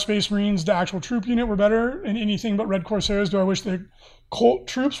 Chaos Space Marines, the actual troop unit, were better, and anything but Red Corsairs? Do I wish the Colt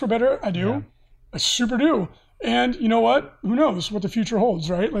troops were better? I do. Yeah. I super do. And you know what? Who knows what the future holds,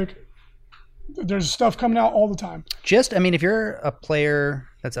 right? Like, there's stuff coming out all the time. If you're a player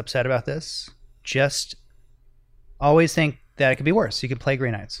that's upset about this, just always think that it could be worse. You could play Grey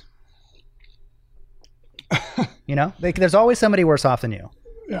Knights. You know? There's always somebody worse off than you.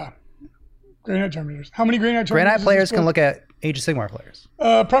 Yeah. Grey Knight Terminators. How many Grey Knight Terminators? Grey Knight players can look at Age of Sigmar players.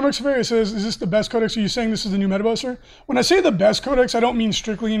 Primarch Severia says, is this the best codex? Are you saying this is the new Meta Buster? When I say the best codex, I don't mean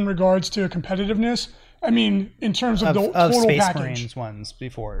strictly in regards to competitiveness. I mean, in terms of the total Space package. Marines ones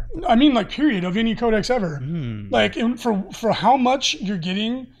before. I mean, like, period, of any codex ever. Like, for how much you're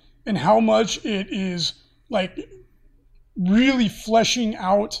getting and how much it is, like, really fleshing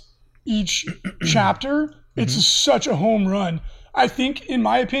out each chapter, it's such a home run. I think, in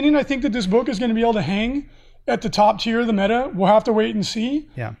my opinion, I think that this book is going to be able to hang at the top tier of the meta. We'll have to wait and see.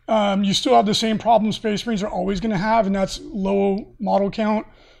 Yeah. You still have the same problem Space Marines are always going to have, and that's low model count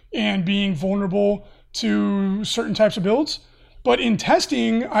and being vulnerable to certain types of builds. But in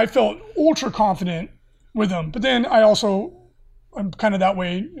testing, I felt ultra confident with them. But then I'm kind of that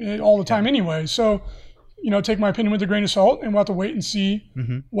way all the time anyway. So, you know, take my opinion with a grain of salt, and we'll have to wait and see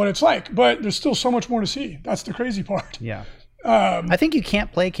what it's like. But there's still so much more to see. That's the crazy part. Yeah. I think you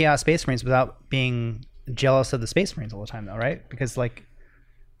can't play Chaos Space Marines without being jealous of the Space Marines all the time, though, right? Because, like,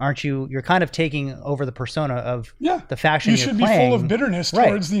 you're kind of taking over the persona of the faction you're playing. You should be full of bitterness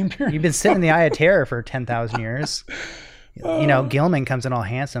towards the Imperium. You've been sitting in the Eye of Terror for 10,000 years. You know, Gilman comes in all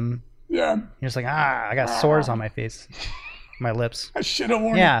handsome. Yeah. You're just like, I got sores on my face, my lips. I should have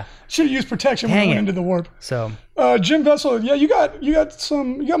worn it. Should have used protection when I went into the warp. So, Jim Vessel, you got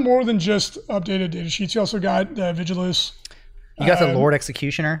more than just updated data sheets. You also got Vigilus. You got the Lord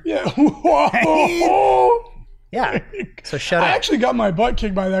Executioner. Yeah. Yeah. So shut up. I actually got my butt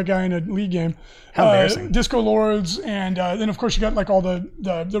kicked by that guy in a league game. How embarrassing. Disco Lords, and then of course you got like all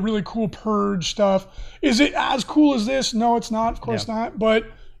the really cool Purge stuff. Is it as cool as this? No, it's not. Of course not. But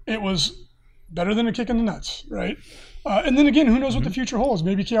it was better than a kick in the nuts, right? And then again, who knows what the future holds?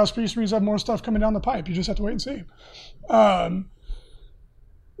 Maybe Chaos Space Marines have more stuff coming down the pipe. You just have to wait and see.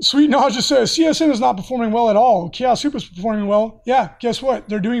 Sweet Nausea says, CSN is not performing well at all. Chaos Super is performing well. Yeah, guess what?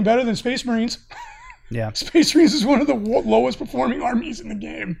 They're doing better than Space Marines. Yeah. Space Marines is one of the lowest performing armies in the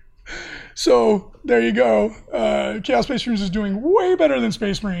game. So there you go. Chaos Space Marines is doing way better than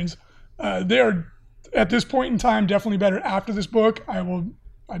Space Marines. They are, at this point in time, definitely better after this book. I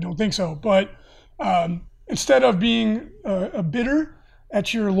don't think so. But instead of being bitter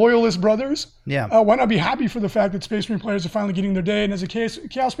at your loyalist brothers, why not be happy for the fact that Space Marine players are finally getting their day? And as a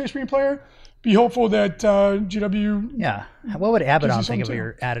Chaos Space Marine player, be hopeful that GW... Yeah. What would Abaddon think of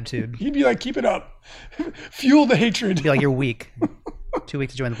your attitude? He'd be like, keep it up. Fuel the hatred. He'd be like, you're weak. Too weak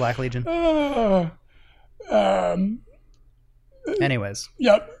to join the Black Legion. Anyways.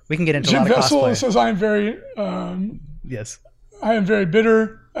 Yep. We can get into Jim a lot of Vessel cosplay. Says, I am very... yes. I am very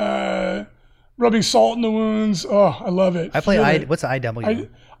bitter. Rubbing salt in the wounds. Oh, I love it. I play what's IW?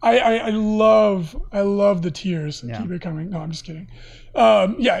 I love the tears. Yeah. Keep it coming. No, I'm just kidding.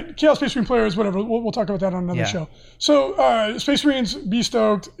 Chaos Space Marine players, whatever. We'll talk about that on another show. So Space Marines, be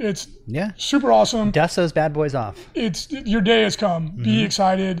stoked. It's super awesome. Dust those bad boys off. Your day has come. Be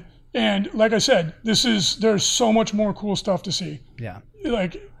excited. And like I said, there's so much more cool stuff to see. Yeah.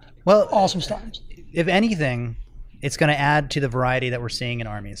 Awesome stuff. If anything, it's going to add to the variety that we're seeing in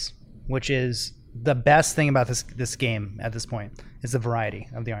armies, which is the best thing about this game at this point is the variety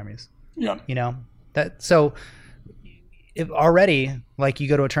of the armies. Yeah. If already, like, you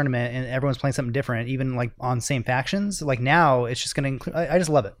go to a tournament and everyone's playing something different, even like on same factions, like now it's just going to include, I just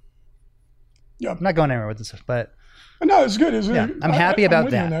love it. Yeah. I'm not going anywhere with this, but no, it's good. I'm happy about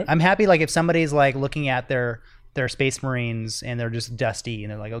that. I'm happy, like, if somebody's like looking at their Space Marines and they're just dusty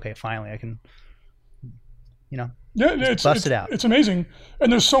and they're like, okay, finally I can, bust it out. It's amazing.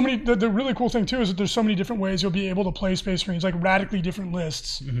 And there's so many, the really cool thing too is that there's so many different ways you'll be able to play Space Marines, like radically different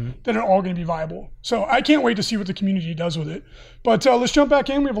lists that are all going to be viable. So I can't wait to see what the community does with it. But let's jump back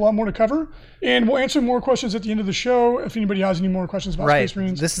in. We have a lot more to cover, and we'll answer more questions at the end of the show if anybody has any more questions about Space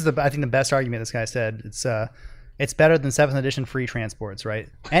Marines. This is I think the best argument this guy said. It's better than 7th edition free transports, right?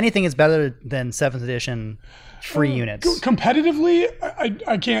 Anything is better than 7th edition free units. Competitively,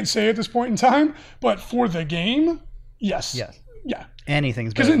 I can't say at this point in time, but for the game, yes. Yes. Yeah.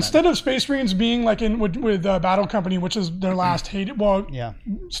 Anything's better. Because instead of Space Marines being like with Battle Company, which is their last heyday,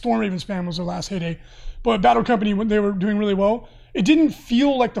 Storm Raven Spam was their last heyday, but Battle Company, when they were doing really well, it didn't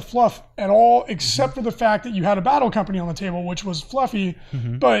feel like the fluff at all, except for the fact that you had a Battle Company on the table, which was fluffy,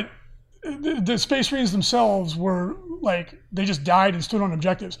 but the Space Marines themselves were like, they just died and stood on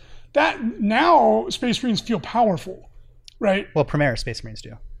objectives. That now Space Marines feel powerful, right? Well, Primaris Space Marines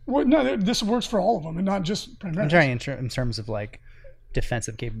do. Well, no, this works for all of them, and not just Primaris. I'm trying in terms of like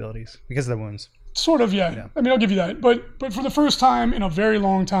defensive capabilities because of the wounds. Sort of, yeah. I mean, I'll give you that. But for the first time in a very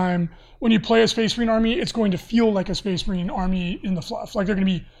long time, when you play a Space Marine army, it's going to feel like a Space Marine army in the fluff. Like, they're going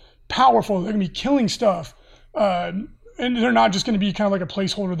to be powerful. They're going to be killing stuff. And they're not just going to be kind of like a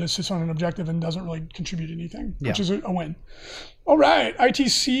placeholder that sits on an objective and doesn't really contribute anything, which is a win. All right,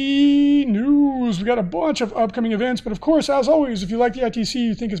 ITC news. We got a bunch of upcoming events, but of course, as always, if you like the ITC,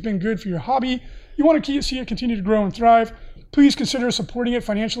 you think it's been good for your hobby, you want to see it continue to grow and thrive, please consider supporting it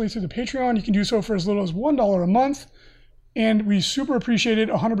financially through the Patreon. You can do so for as little as $1 a month, and we super appreciate it.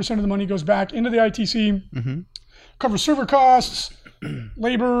 100% of the money goes back into the ITC, covers server costs,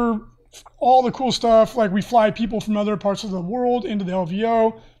 labor, all the cool stuff. Like, we fly people from other parts of the world into the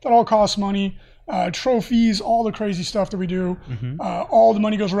LVO. That all costs money. Trophies, all the crazy stuff that we do. All the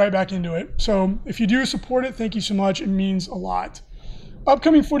money goes right back into it. So if you do support it, thank you so much. It means a lot.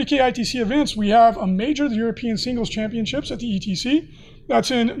 Upcoming 40K ITC events, we have a major, the European Singles Championships at the ETC.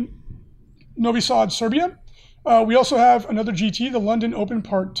 That's in Novi Sad, Serbia. We also have another GT, the London Open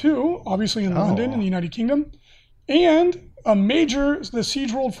Part 2, obviously in London in the United Kingdom. And a major, the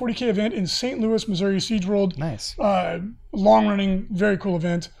Siege World 40K event in St. Louis, Missouri, Siege World. Nice. Long-running, very cool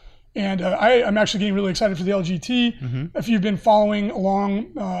event. And I'm actually getting really excited for the LGT. If you've been following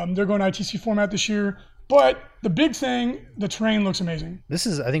along, they're going ITC format this year. But the big thing, the terrain looks amazing. I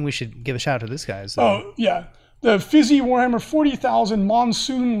think we should give a shout out to this guy. Oh, yeah. The Fizzy Warhammer 40,000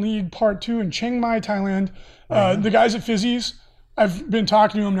 Monsoon League Part 2 in Chiang Mai, Thailand. The guys at Fizzy's, I've been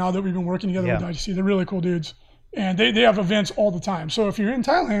talking to them now that we've been working together with ITC. They're really cool dudes. And they have events all the time. So if you're in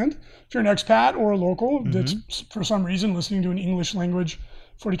Thailand, if you're an expat or a local that's for some reason listening to an English language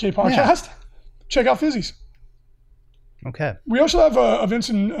 40K podcast, check out Fizzy's. Okay. We also have events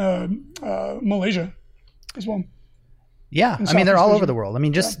in Malaysia as well. Yeah, I mean, they're all over the world. I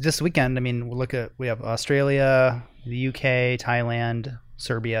mean, just this weekend, I mean, we have Australia, the UK, Thailand,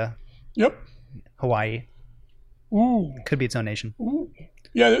 Serbia. Yep. Hawaii. Ooh. Could be its own nation. Ooh.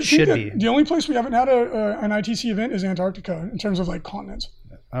 Yeah, should be. The only place we haven't had an ITC event is Antarctica in terms of like continents.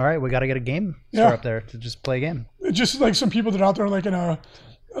 All right, we got to get a game store up there to just play a game. Just like some people that are out there like in a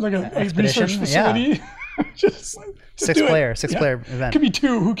research facility. Yeah. Just like, six player event. Could be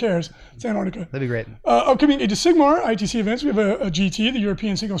 2. Who cares? It's Antarctica. That'd be great. Upcoming Age of Sigmar ITC events. We have a GT, the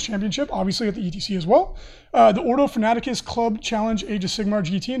European Singles Championship, obviously at the ETC as well. The Ordo Fanaticus Club Challenge Age of Sigmar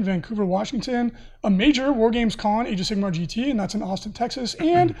GT in Vancouver, Washington. A major War Games Con Age of Sigmar GT, and that's in Austin, Texas.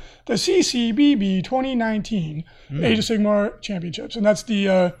 And the CCBB 2019 Age of Sigmar Championships, and that's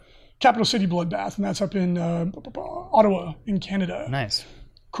the Capital City Bloodbath, and that's up in Ottawa in Canada. Nice.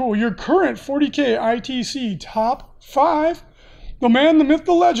 Cool. Your current 40K ITC top 5, the man, the myth,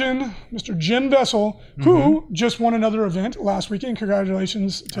 the legend, Mr. Jim Vessel, who just won another event last weekend.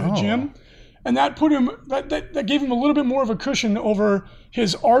 Congratulations to Jim. And that put him, that gave him a little bit more of a cushion over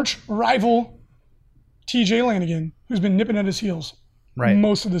his arch rival, TJ Lanigan, who's been nipping at his heels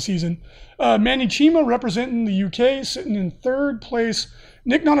most of the season. Manny Chima representing the UK, sitting in 3rd place.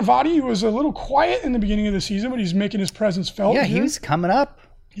 Nick Nanavati, who was a little quiet in the beginning of the season, but he's making his presence felt. Yeah, he was coming up.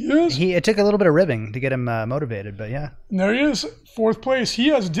 Yes. It took a little bit of ribbing to get him motivated, but yeah. And there he is, 4th place. He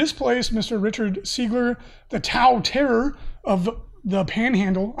has displaced Mr. Richard Siegler, the Tau Terror of the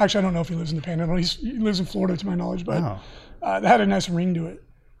Panhandle. Actually, I don't know if he lives in the Panhandle. He lives in Florida, to my knowledge, but that had a nice ring to it.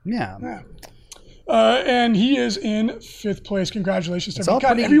 Yeah. And he is in 5th place. Congratulations to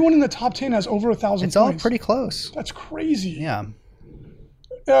everyone. Everyone in the top 10 has over 1,000 points. It's all pretty close. That's crazy. Yeah.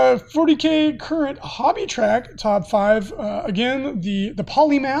 40K current hobby track top 5. Again, the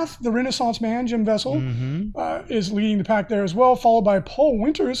polymath, the Renaissance man, Jim Vessel, is leading the pack there as well, followed by Paul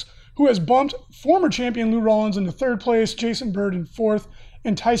Winters, who has bumped former champion Lou Rollins into 3rd place, Jason Bird in 4th,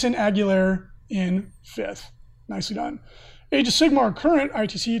 and Tyson Aguilera in 5th. Nicely done. Age of Sigmar current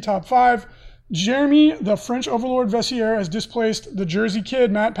ITC top 5. Jeremy, the French Overlord Vessier, has displaced the Jersey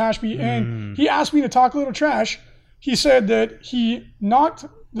Kid, Matt Pashby, and he asked me to talk a little trash. He said that he knocked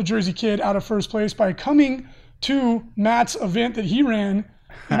the Jersey Kid out of 1st place by coming to Matt's event that he ran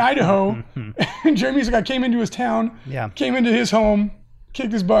in Idaho. And Jeremy's like, I came into his town, came into his home,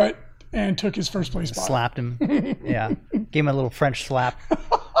 kicked his butt, and took his 1st place spot. Slapped him. Yeah. Gave him a little French slap.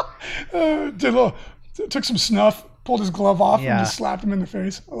 Took some snuff, pulled his glove off, and just slapped him in the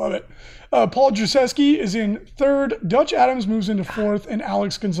face. I love it. Paul Drzeski is in 3rd. Dutch Adams moves into 4th, and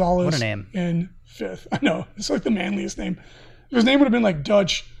Alex Gonzalez what a name. In 5th. I know. It's like the manliest name. If his name would have been like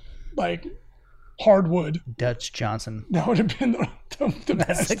Dutch, like Hardwood. Dutch Johnson. That would have been the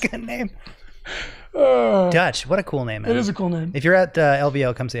best. That's a good name. Dutch. What a cool name, man. It is a cool name. If you're at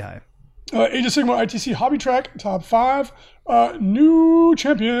LVO, come say hi. Age of Sigmar ITC Hobby Track, top 5. New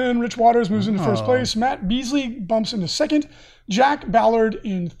champion, Rich Waters moves into 1st place. Matt Beasley bumps into 2nd. Jack Ballard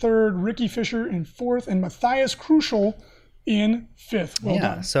in 3rd. Ricky Fisher in 4th. And Matthias Crucial in 5th. Well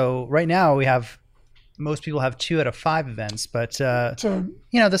done. So right now we have, most people have 2 out of 5 events, but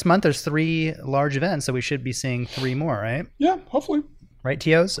this month there's 3 large events, so we should be seeing 3 more, right? Yeah, hopefully. Right,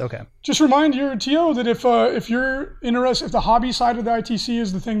 TOs? Okay. Just remind your TO that if you're interested, if the hobby side of the ITC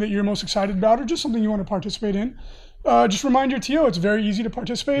is the thing that you're most excited about, or just something you want to participate in, just remind your TO it's very easy to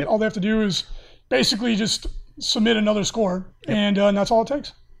participate. Yep. All they have to do is basically just submit another score, and that's all it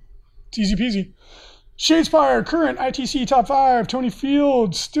takes. It's easy peasy. Shadespire, current ITC top 5. Tony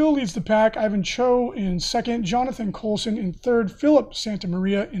Field still leads the pack. Ivan Cho in 2nd. Jonathan Colson in 3rd. Philip Santa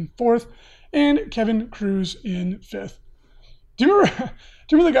Maria in 4th. And Kevin Cruz in 5th. Do you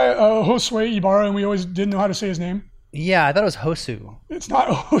remember the guy, Josue Ibarra, and we always didn't know how to say his name? Yeah, I thought it was Hosu. It's not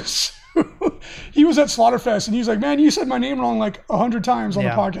Hosu. He was at Slaughterfest, and he's like, man, you said my name wrong like 100 times on the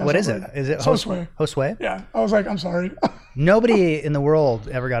podcast. What is it? Is it Josue? Josue? Yeah. I was like, I'm sorry. Nobody in the world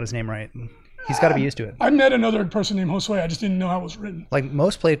ever got his name right. He's got to be used to it. I met another person named Josue. I just didn't know how it was written. Like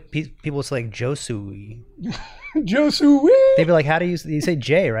most people say like Josue. Josue. They'd be like, how do you say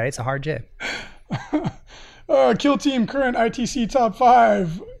J, right? It's a hard J. Kill Team current ITC top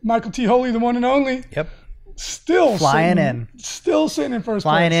 5. Michael T. Holy, the one and only. Yep. Still flying in. Still sitting in 1st place.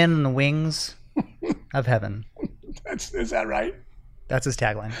 Flying in on the wings of heaven. Is that right? That's his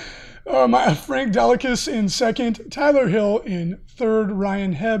tagline. Frank Delicus in 2nd. Tyler Hill in 3rd.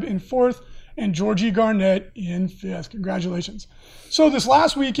 Ryan Hebb in 4th. And Georgie Garnett in 5th. Congratulations. So this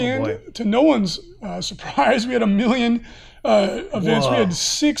last weekend, to no one's surprise, we had 1 million events. Whoa. We had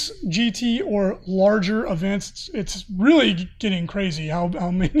 6 GT or larger events. It's really getting crazy how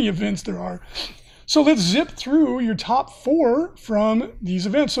many events there are. So let's zip through your top 4 from these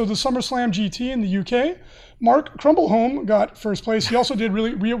events. So the SummerSlam GT in the UK, Mark Crumbleholm got first place. He also did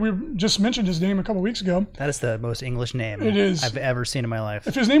really, we just mentioned his name a couple weeks ago. That is the most English name I've ever seen in my life.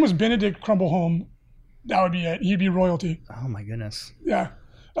 If his name was Benedict Crumbleholm, that would be it. He'd be royalty. Oh my goodness. Yeah.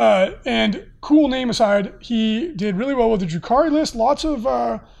 And cool name aside, he did really well with the Drukhari list. Lots of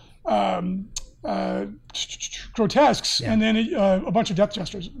grotesques, and then a bunch of death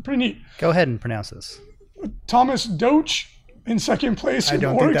jesters. Pretty neat. Go ahead and pronounce this. Thomas Doach in second place. I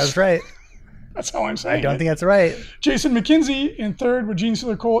don't think that's right. That's how I'm saying I don't think that's right. Jason McKenzie in third with Gene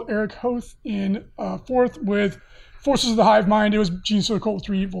Stealer Colt. Eric Hoth in fourth with Forces of the Hive Mind. It was Gene Stealer Colt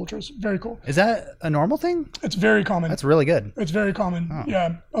 3 Vultures. Very cool. Is that a normal thing? It's very common. That's really good. It's very common. Oh.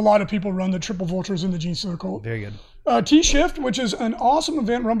 Yeah. A lot of people run the triple Vultures in the Gene Stealer Colt. Very good. T-Shift, which is an awesome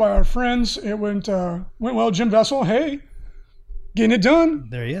event run by our friends. It went well. Jim Vessel, hey, getting it done.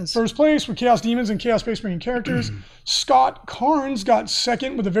 There he is. First place with Chaos Demons and Chaos Space Marine characters. Scott Carnes got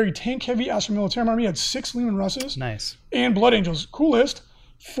second with a very tank-heavy Astro Militarum army. He had 6 Leman Russes. Nice. And Blood Angels. Cool list.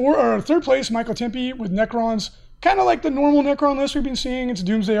 Third place, Michael Tempe with Necrons. Kind of like the normal Necron list we've been seeing. It's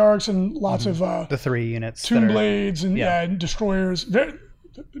Doomsday Arcs and lots of... the 3 units. Tomb Blades and Destroyers.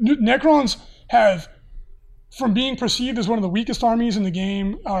 Necrons have... from being perceived as one of the weakest armies in the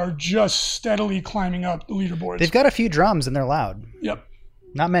game, are just steadily climbing up the leaderboards. They've got a few drums and they're loud. Yep.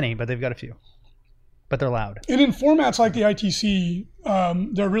 Not many, but they've got a few. But they're loud. And in formats like the ITC,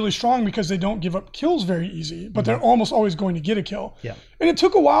 they're really strong because they don't give up kills very easy, but they're almost always going to get a kill. Yeah. And it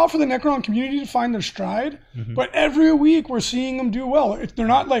took a while for the Necron community to find their stride, but every week we're seeing them do well. They're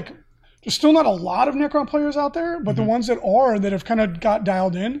not like... There's still not a lot of Necron players out there, but the ones that have kind of got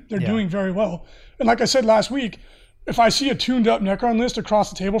dialed in, they're doing very well. And like I said last week, if I see a tuned up Necron list across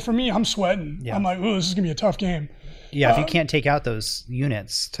the table for me, I'm sweating. Yeah. I'm like, oh, this is going to be a tough game. Yeah, if you can't take out those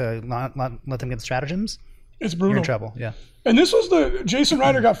units to not let them get the stratagems, it's brutal. You're in trouble, yeah. And this was Jason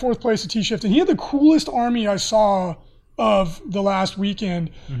Ryder got 4th place at T-Shift, and he had the coolest army I saw of the last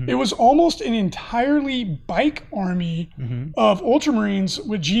weekend. It was almost an entirely bike army of Ultramarines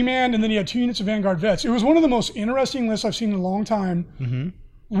with G-Man, and then he had 2 units of Vanguard Vets. It was one of the most interesting lists I've seen in a long time.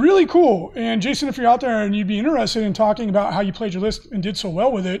 Really cool. And Jason, if you're out there and you'd be interested in talking about how you played your list and did so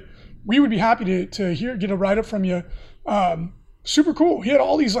well with it, we would be happy to get a write-up from you. Super cool. He had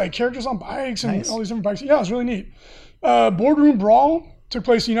all these like characters on bikes and all these different bikes. Yeah, it was really neat. Boardroom Brawl took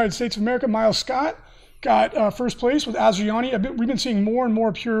place in the United States of America. Miles Scott got first place with Azriani. We've been seeing more and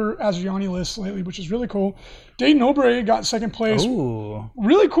more pure Azriani lists lately, which is really cool. Dayton Obrey got second place. Ooh.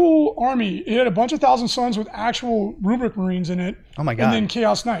 Really cool army. It had a bunch of Thousand Suns with actual Rubric Marines in it. Oh my God. And then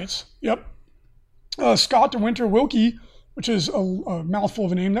Chaos Knights. Yep. Scott DeWinter Wilkie, which is a mouthful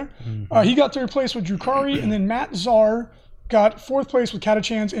of a name there. He got third place with Drukhari, and then Matt Czar got 4th place with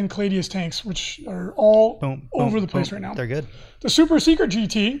Catachans and Cladius Tanks, which are all over the place right now. They're good. The Super Secret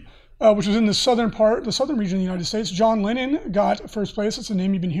GT, which was in the southern region of the United States. John Lennon got first place. That's a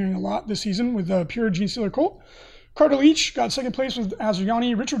name you've been hearing a lot this season with Pure Gene Stealer Colt. Carter Leach got second place with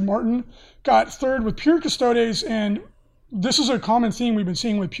Azriani. Richard Martin got third with Pure Custodes, and this is a common theme we've been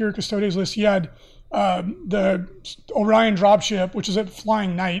seeing with Pure Custodes list. He had the Orion dropship, which is a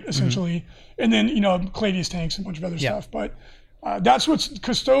flying knight essentially, and then Cladius Tanks and a bunch of other stuff. But that's what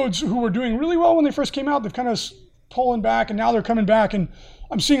Custodes, who were doing really well when they first came out, they've kind of pulling back, and now they're coming back, and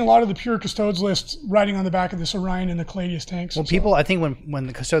I'm seeing a lot of the Pure Custodes lists riding on the back of this Orion and the Cladius Tanks. Well, people, I think when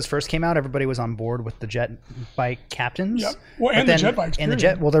the Custodes first came out, everybody was on board with the jet bike captains. Yep. Well, and the jet bikes. And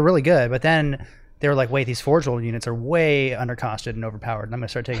they're really good, but then they were like, wait, these Forge World units are way undercosted and overpowered, and I'm going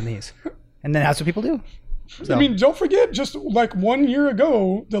to start taking these. And then that's what people do. So. I mean, don't forget, just like 1 year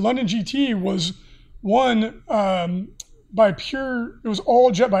ago, the London GT was won by Pure. It was all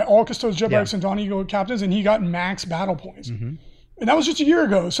Custodes jet bikes and Dawn Eagle captains, and he got max battle points. And that was just a year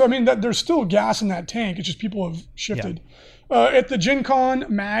ago. So, I mean, there's still gas in that tank. It's just people have shifted. At the Gen Con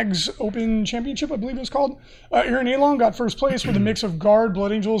Mags Open Championship, I believe it was called, Aaron Alon got first place with a mix of Guard,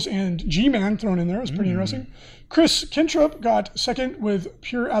 Blood Angels, and G-Man thrown in there. It was pretty interesting. Chris Kentrup got second with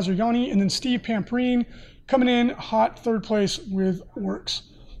Pure Azriani, and then Steve Pamperine coming in hot third place with Orcs.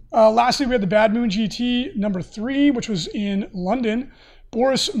 Lastly, we had the Bad Moon GT number 3, which was in London.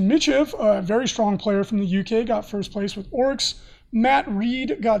 Boris Michev, a very strong player from the UK, got first place with Orcs. Matt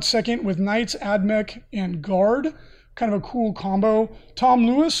Reed got second with Knights, Admech, and Guard. Kind of a cool combo. Tom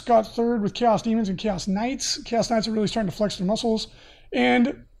Lewis got third with Chaos Demons and Chaos Knights. Chaos Knights are really starting to flex their muscles.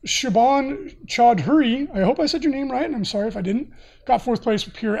 And Shaban Chaudhuri, I hope I said your name right, and I'm sorry if I didn't, got 4th place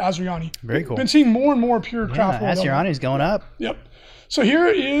with Pure Azriani. Very cool. Been seeing more and more Pure craft. Azriani's going up. Yep. So here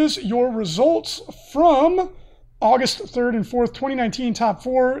is your results from August 3rd and 4th, 2019 top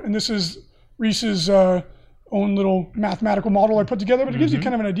 4. And this is Reese's own little mathematical model I put together, but it gives you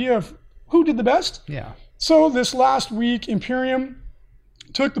kind of an idea of who did the best. Yeah. So this last week, Imperium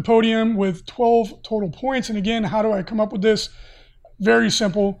took the podium with 12 total points. And again, how do I come up with this? Very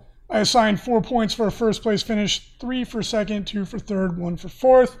simple. I assigned 4 points for a first place finish, 3 for second, 2 for third, 1 for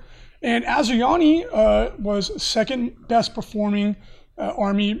fourth. And Asuryani was second best performing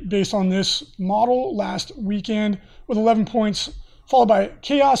army based on this model last weekend with 11 points, followed by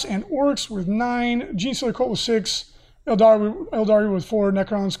Chaos and Orcs with 9, Genestealer Cult with 6, Eldari with 4,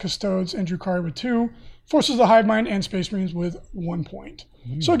 Necrons, Custodes, and Drukhari with 2, Forces of the Hive Mind, and Space Marines with 1 point.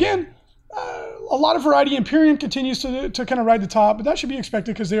 So again, a lot of variety. Imperium continues to kind of ride the top, but that should be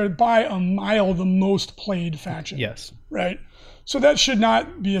expected because they are by a mile the most played faction. Yes. Right? So that should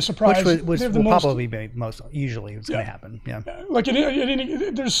not be a surprise. Which will probably be most usually it's going to happen. Yeah. Like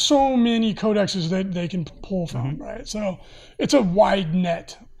there's so many codexes that they can pull from, right? So it's a wide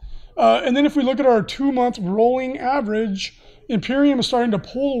net. And then if we look at our 2-month rolling average, Imperium is starting to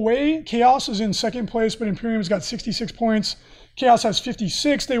pull away. Chaos is in second place, but Imperium's got 66 points. Chaos has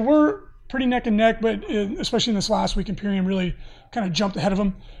 56. They were pretty neck and neck, but especially in this last week, Imperium really kind of jumped ahead of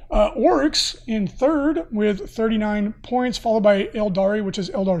them. Orcs in third with 39 points, followed by Eldari, which is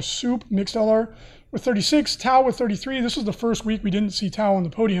Eldar Soup, mixed Eldar, with 36. Tau with 33. This was the first week we didn't see Tau on the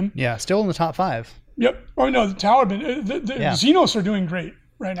podium. Yeah, still in the top 5. Yep. Oh, no, the Tau have been... Xenos are doing great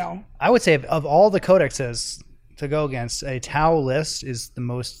right now. I would say of all the codexes to go against, a Tau list is the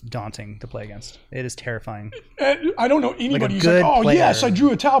most daunting to play against. It is terrifying. I don't know anybody who's like, oh, yes, I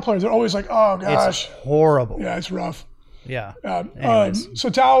drew a Tau player. They're always like, oh, gosh. It's horrible. Yeah, it's rough. Yeah. So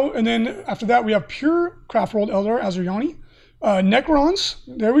Tau, and then after that, we have pure Craft World Eldar, Asuryani. Necrons,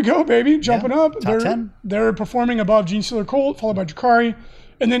 there we go, baby, jumping up. Top 10. They're performing above Genestealer Cult, followed by Drukhari.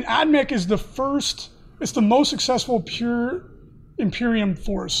 And then Admech is it's the most successful pure Imperium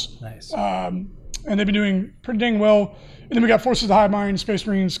force. Nice. And they've been doing pretty dang well. And then we got Forces of the Hive Mind, Space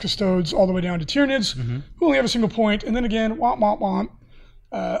Marines, Custodes, all the way down to Tyranids, who only have a single point. And then again, womp, womp,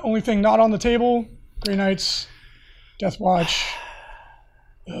 womp. Only thing not on the table, Grey Knights, Deathwatch.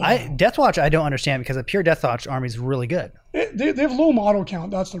 Deathwatch I don't understand because a pure Deathwatch army is really good. They have low model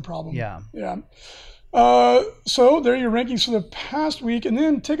count. That's their problem. Yeah. So there are your rankings for the past week. And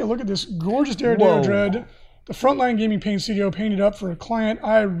then take a look at this gorgeous Dare Dread. The Frontline Gaming Paint Studio painted up for a client.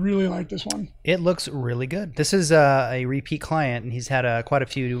 I really like this one. It looks really good. This is a repeat client, and he's had quite a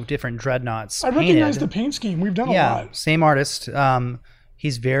few different dreadnoughts. I recognize the paint scheme. We've done a lot. Yeah, same artist.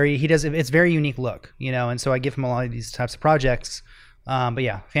 It's very unique look, and so I give him a lot of these types of projects. But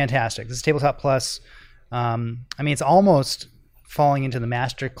yeah, fantastic. This is Tabletop Plus. It's almost falling into the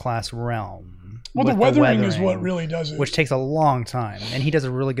masterclass realm. Well, the weathering is what really does it. Which takes a long time, and he does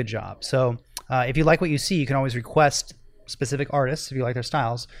a really good job. So if you like what you see, you can always request specific artists if you like their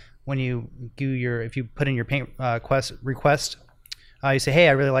styles. When you if you put in your paint request, you say, hey,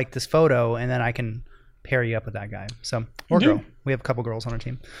 I really like this photo, and then I can pair you up with that guy. So, or girl. We have a couple girls on our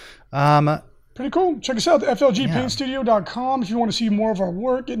team. Pretty cool. Check us out at flgpaintstudio.com if you want to see more of our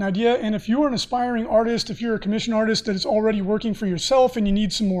work, get an idea. And if you're an aspiring artist, if you're a commission artist that is already working for yourself and you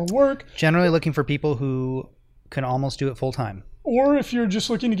need some more work. Generally looking for people who can almost do it full time. Or if you're just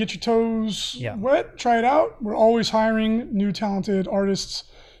looking to get your toes wet, try it out. We're always hiring new talented artists.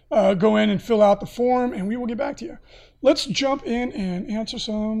 Go in and fill out the form and we will get back to you. Let's jump in and answer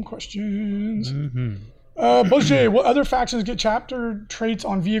some questions. BuzzJ, what other factions get chapter traits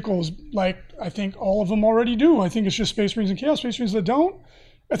on vehicles? Like, I think all of them already do. I think it's just Space Marines and Chaos Space Marines that don't.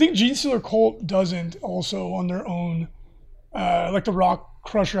 I think Genestealer Cult doesn't also on their own. Like the Rock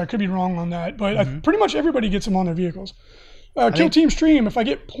Crusher, I could be wrong on that. But pretty much everybody gets them on their vehicles. Kill Team Stream, if I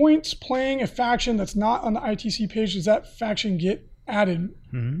get points playing a faction that's not on the ITC page, does that faction get added?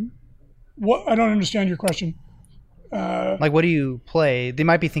 What? I don't understand your question. Like, what do you play? They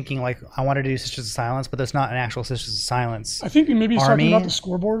might be thinking, like, I want to do Sisters of Silence, but there's not an actual Sisters of Silence. I think maybe he's talking about the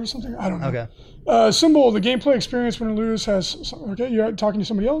scoreboard or something. I don't know. Okay. Symbol, the gameplay experience when you lose has... Okay, you're talking to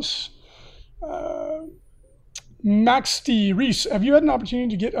somebody else. Max D. Reese, have you had an opportunity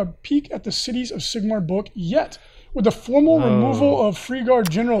to get a peek at the Cities of Sigmar book yet? With the formal removal of Free Guard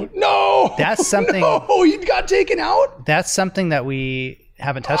General. No! That's something... No, he got taken out? That's something that we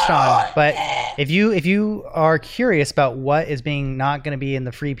haven't touched on. But if you are curious about what is being not going to be in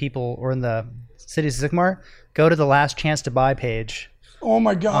the Free People or in the Cities of Sigmar, go to the Last Chance to Buy page. Oh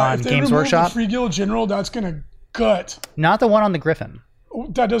my God. If they Games remove Workshop. the Free Guild General, that's going to gut. Not the one on the Griffin. Oh,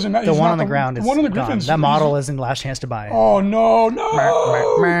 that doesn't matter. The one on the ground is one on the gone. Griffin's That model is in Last Chance to Buy. Oh, no.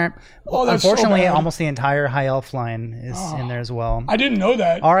 Oh, that's unfortunately, so bad. almost the entire High Elf line is in there as well. I didn't know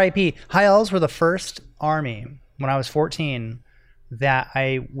that. R.I.P. High Elves were the first army when I was 14 that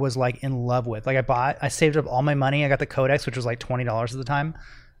I was like in love with. Like I saved up all my money. I got the Codex, which was like $20 at the time.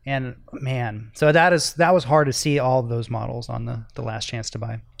 And man, so that was hard to see all of those models on the last chance to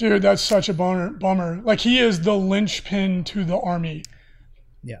buy. Dude, that's such a bummer. Like he is the linchpin to the army.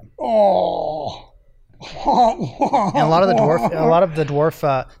 Yeah. Oh. And a lot of the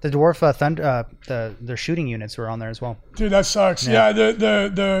dwarf thunder, their shooting units were on there as well. Dude, that sucks. Yeah,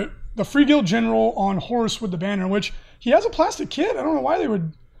 the Free Guild general on horse with the banner, which he has a plastic kit. I don't know why they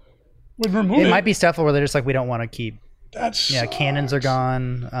would remove it. It might be stuff where they're just like, we don't want to keep. That's cannons are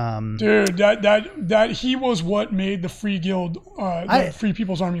gone. Dude, that he was what made the Free Guild, the Free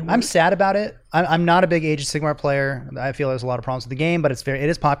People's Army work. I'm sad about it. I'm not a big Age of Sigmar player. I feel there's a lot of problems with the game, but it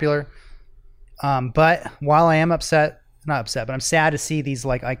is popular. But while I am not upset, but I'm sad to see these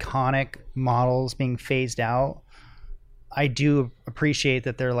like iconic models being phased out. I do appreciate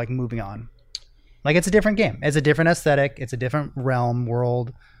that they're like moving on. Like it's a different game. It's a different aesthetic. It's a different realm,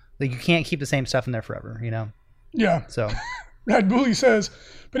 world. Like you can't keep the same stuff in there forever, you know? Yeah. So Rad Bully says,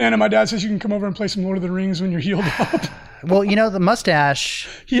 Banana, my dad says you can come over and play some Lord of the Rings when you're healed up. Well, you know, the mustache.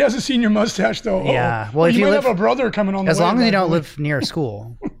 He hasn't seen your mustache though. Yeah. Well, if you might have a brother coming on the way. As long as you don't live near a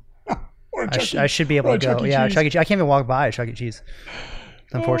school. I should be able to go. Yeah, Chuck E. Cheese. I can't even walk by Chuck E. Cheese.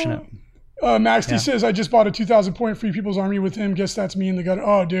 It's unfortunate. Max D says, I just bought a 2,000 point Free People's Army with him. Guess that's me in the gutter.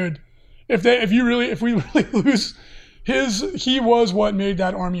 Oh, dude. If we really lose he was what made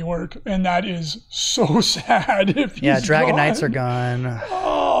that army work, and that is so sad. Dragon Knights are gone.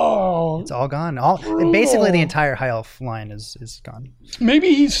 Oh, it's all gone. Basically the entire High Elf line is gone.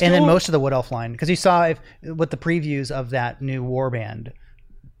 Maybe he's still... and then most of the Wood Elf line, because you saw with the previews of that new warband,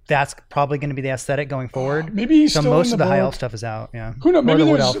 that's probably going to be the aesthetic going forward. Maybe he's so still most in of the the High book. Elf stuff is out. Yeah. Who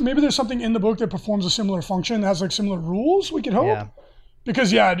knows? Maybe there's something in the book that performs a similar function that has like similar rules. We could hope. Yeah.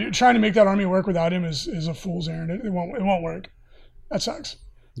 Because dude, trying to make that army work without him is a fool's errand. It won't work. That sucks.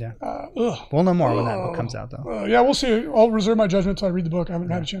 Yeah. We'll know more when that book comes out, though. We'll see. I'll reserve my judgment until I read the book. I haven't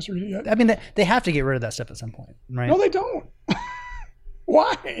had a chance to read it yet. I mean, they have to get rid of that stuff at some point, right? No, they don't.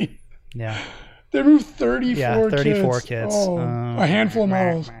 Why? Yeah. They moved 34 kids. Oh, a handful of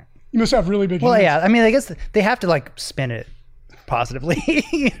models. You must have really big hands. Well, yeah. I mean, I guess they have to like spin it positively,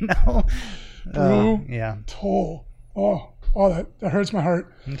 you know? Yeah. Toll. Oh, that hurts my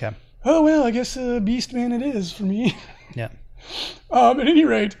heart. Okay. Oh, well, I guess Beast Man it is for me. Yeah. At any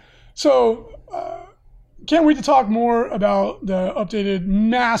rate, so can't wait to talk more about the updated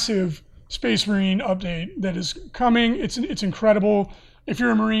massive Space Marine update that is coming. It's incredible. If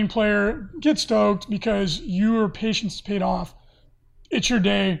you're a Marine player, get stoked because your patience is paid off. It's your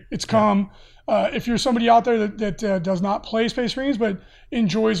day. It's come. If you're somebody out there that does not play Space Marines but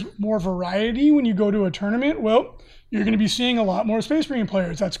enjoys more variety when you go to a tournament, well, you're going to be seeing a lot more Space Marine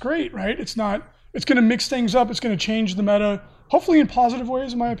players. That's great, right? It's going to mix things up. It's going to change the meta, hopefully in positive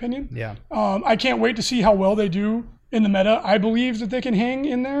ways, in my opinion. Yeah. I can't wait to see how well they do in the meta. I believe that they can hang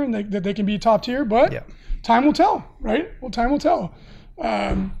in there and that they can be top tier, but time will tell, right? Well, time will tell.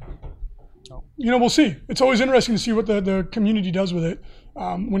 We'll see. It's always interesting to see what the community does with it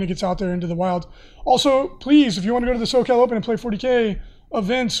when it gets out there into the wild. Also, please, if you want to go to the SoCal Open and play 40K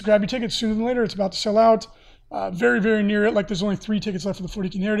events, grab your tickets sooner than later. It's about to sell out. Very, very near it. Like there's only 3 tickets left for the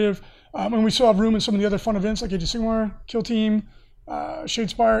 40K narrative. And we still have room in some of the other fun events like Age of Sigmar, Kill Team,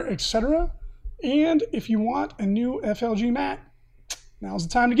 Shadespire, etc. And if you want a new FLG mat, now's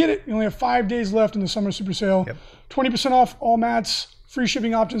the time to get it. You only have 5 days left in the summer super sale. 20% off all mats, free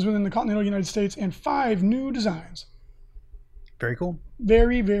shipping options within the continental United States, and 5 new designs. Very cool.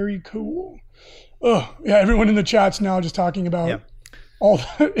 Very, very cool. Everyone in the chat's now just talking about all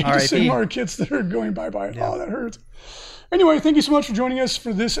the Age of Sigmar kits that are going bye-bye. Oh, that hurts. Anyway, thank you so much for joining us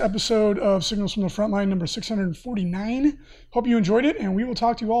for this episode of Signals from the Frontline number 649. Hope you enjoyed it, and we will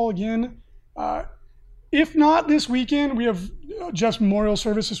talk to you all again. If not this weekend, we have Jeff's memorial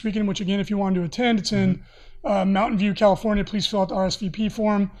service this weekend, which again, if you wanted to attend, it's in Mountain View, California. Please fill out the RSVP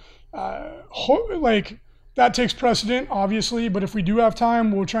form. That takes precedent, obviously, but if we do have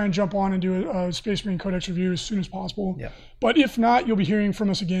time, we'll try and jump on and do a Space Marine Codex review as soon as possible. But if not, you'll be hearing from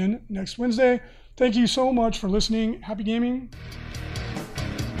us again next Wednesday. Thank you so much for listening. Happy gaming.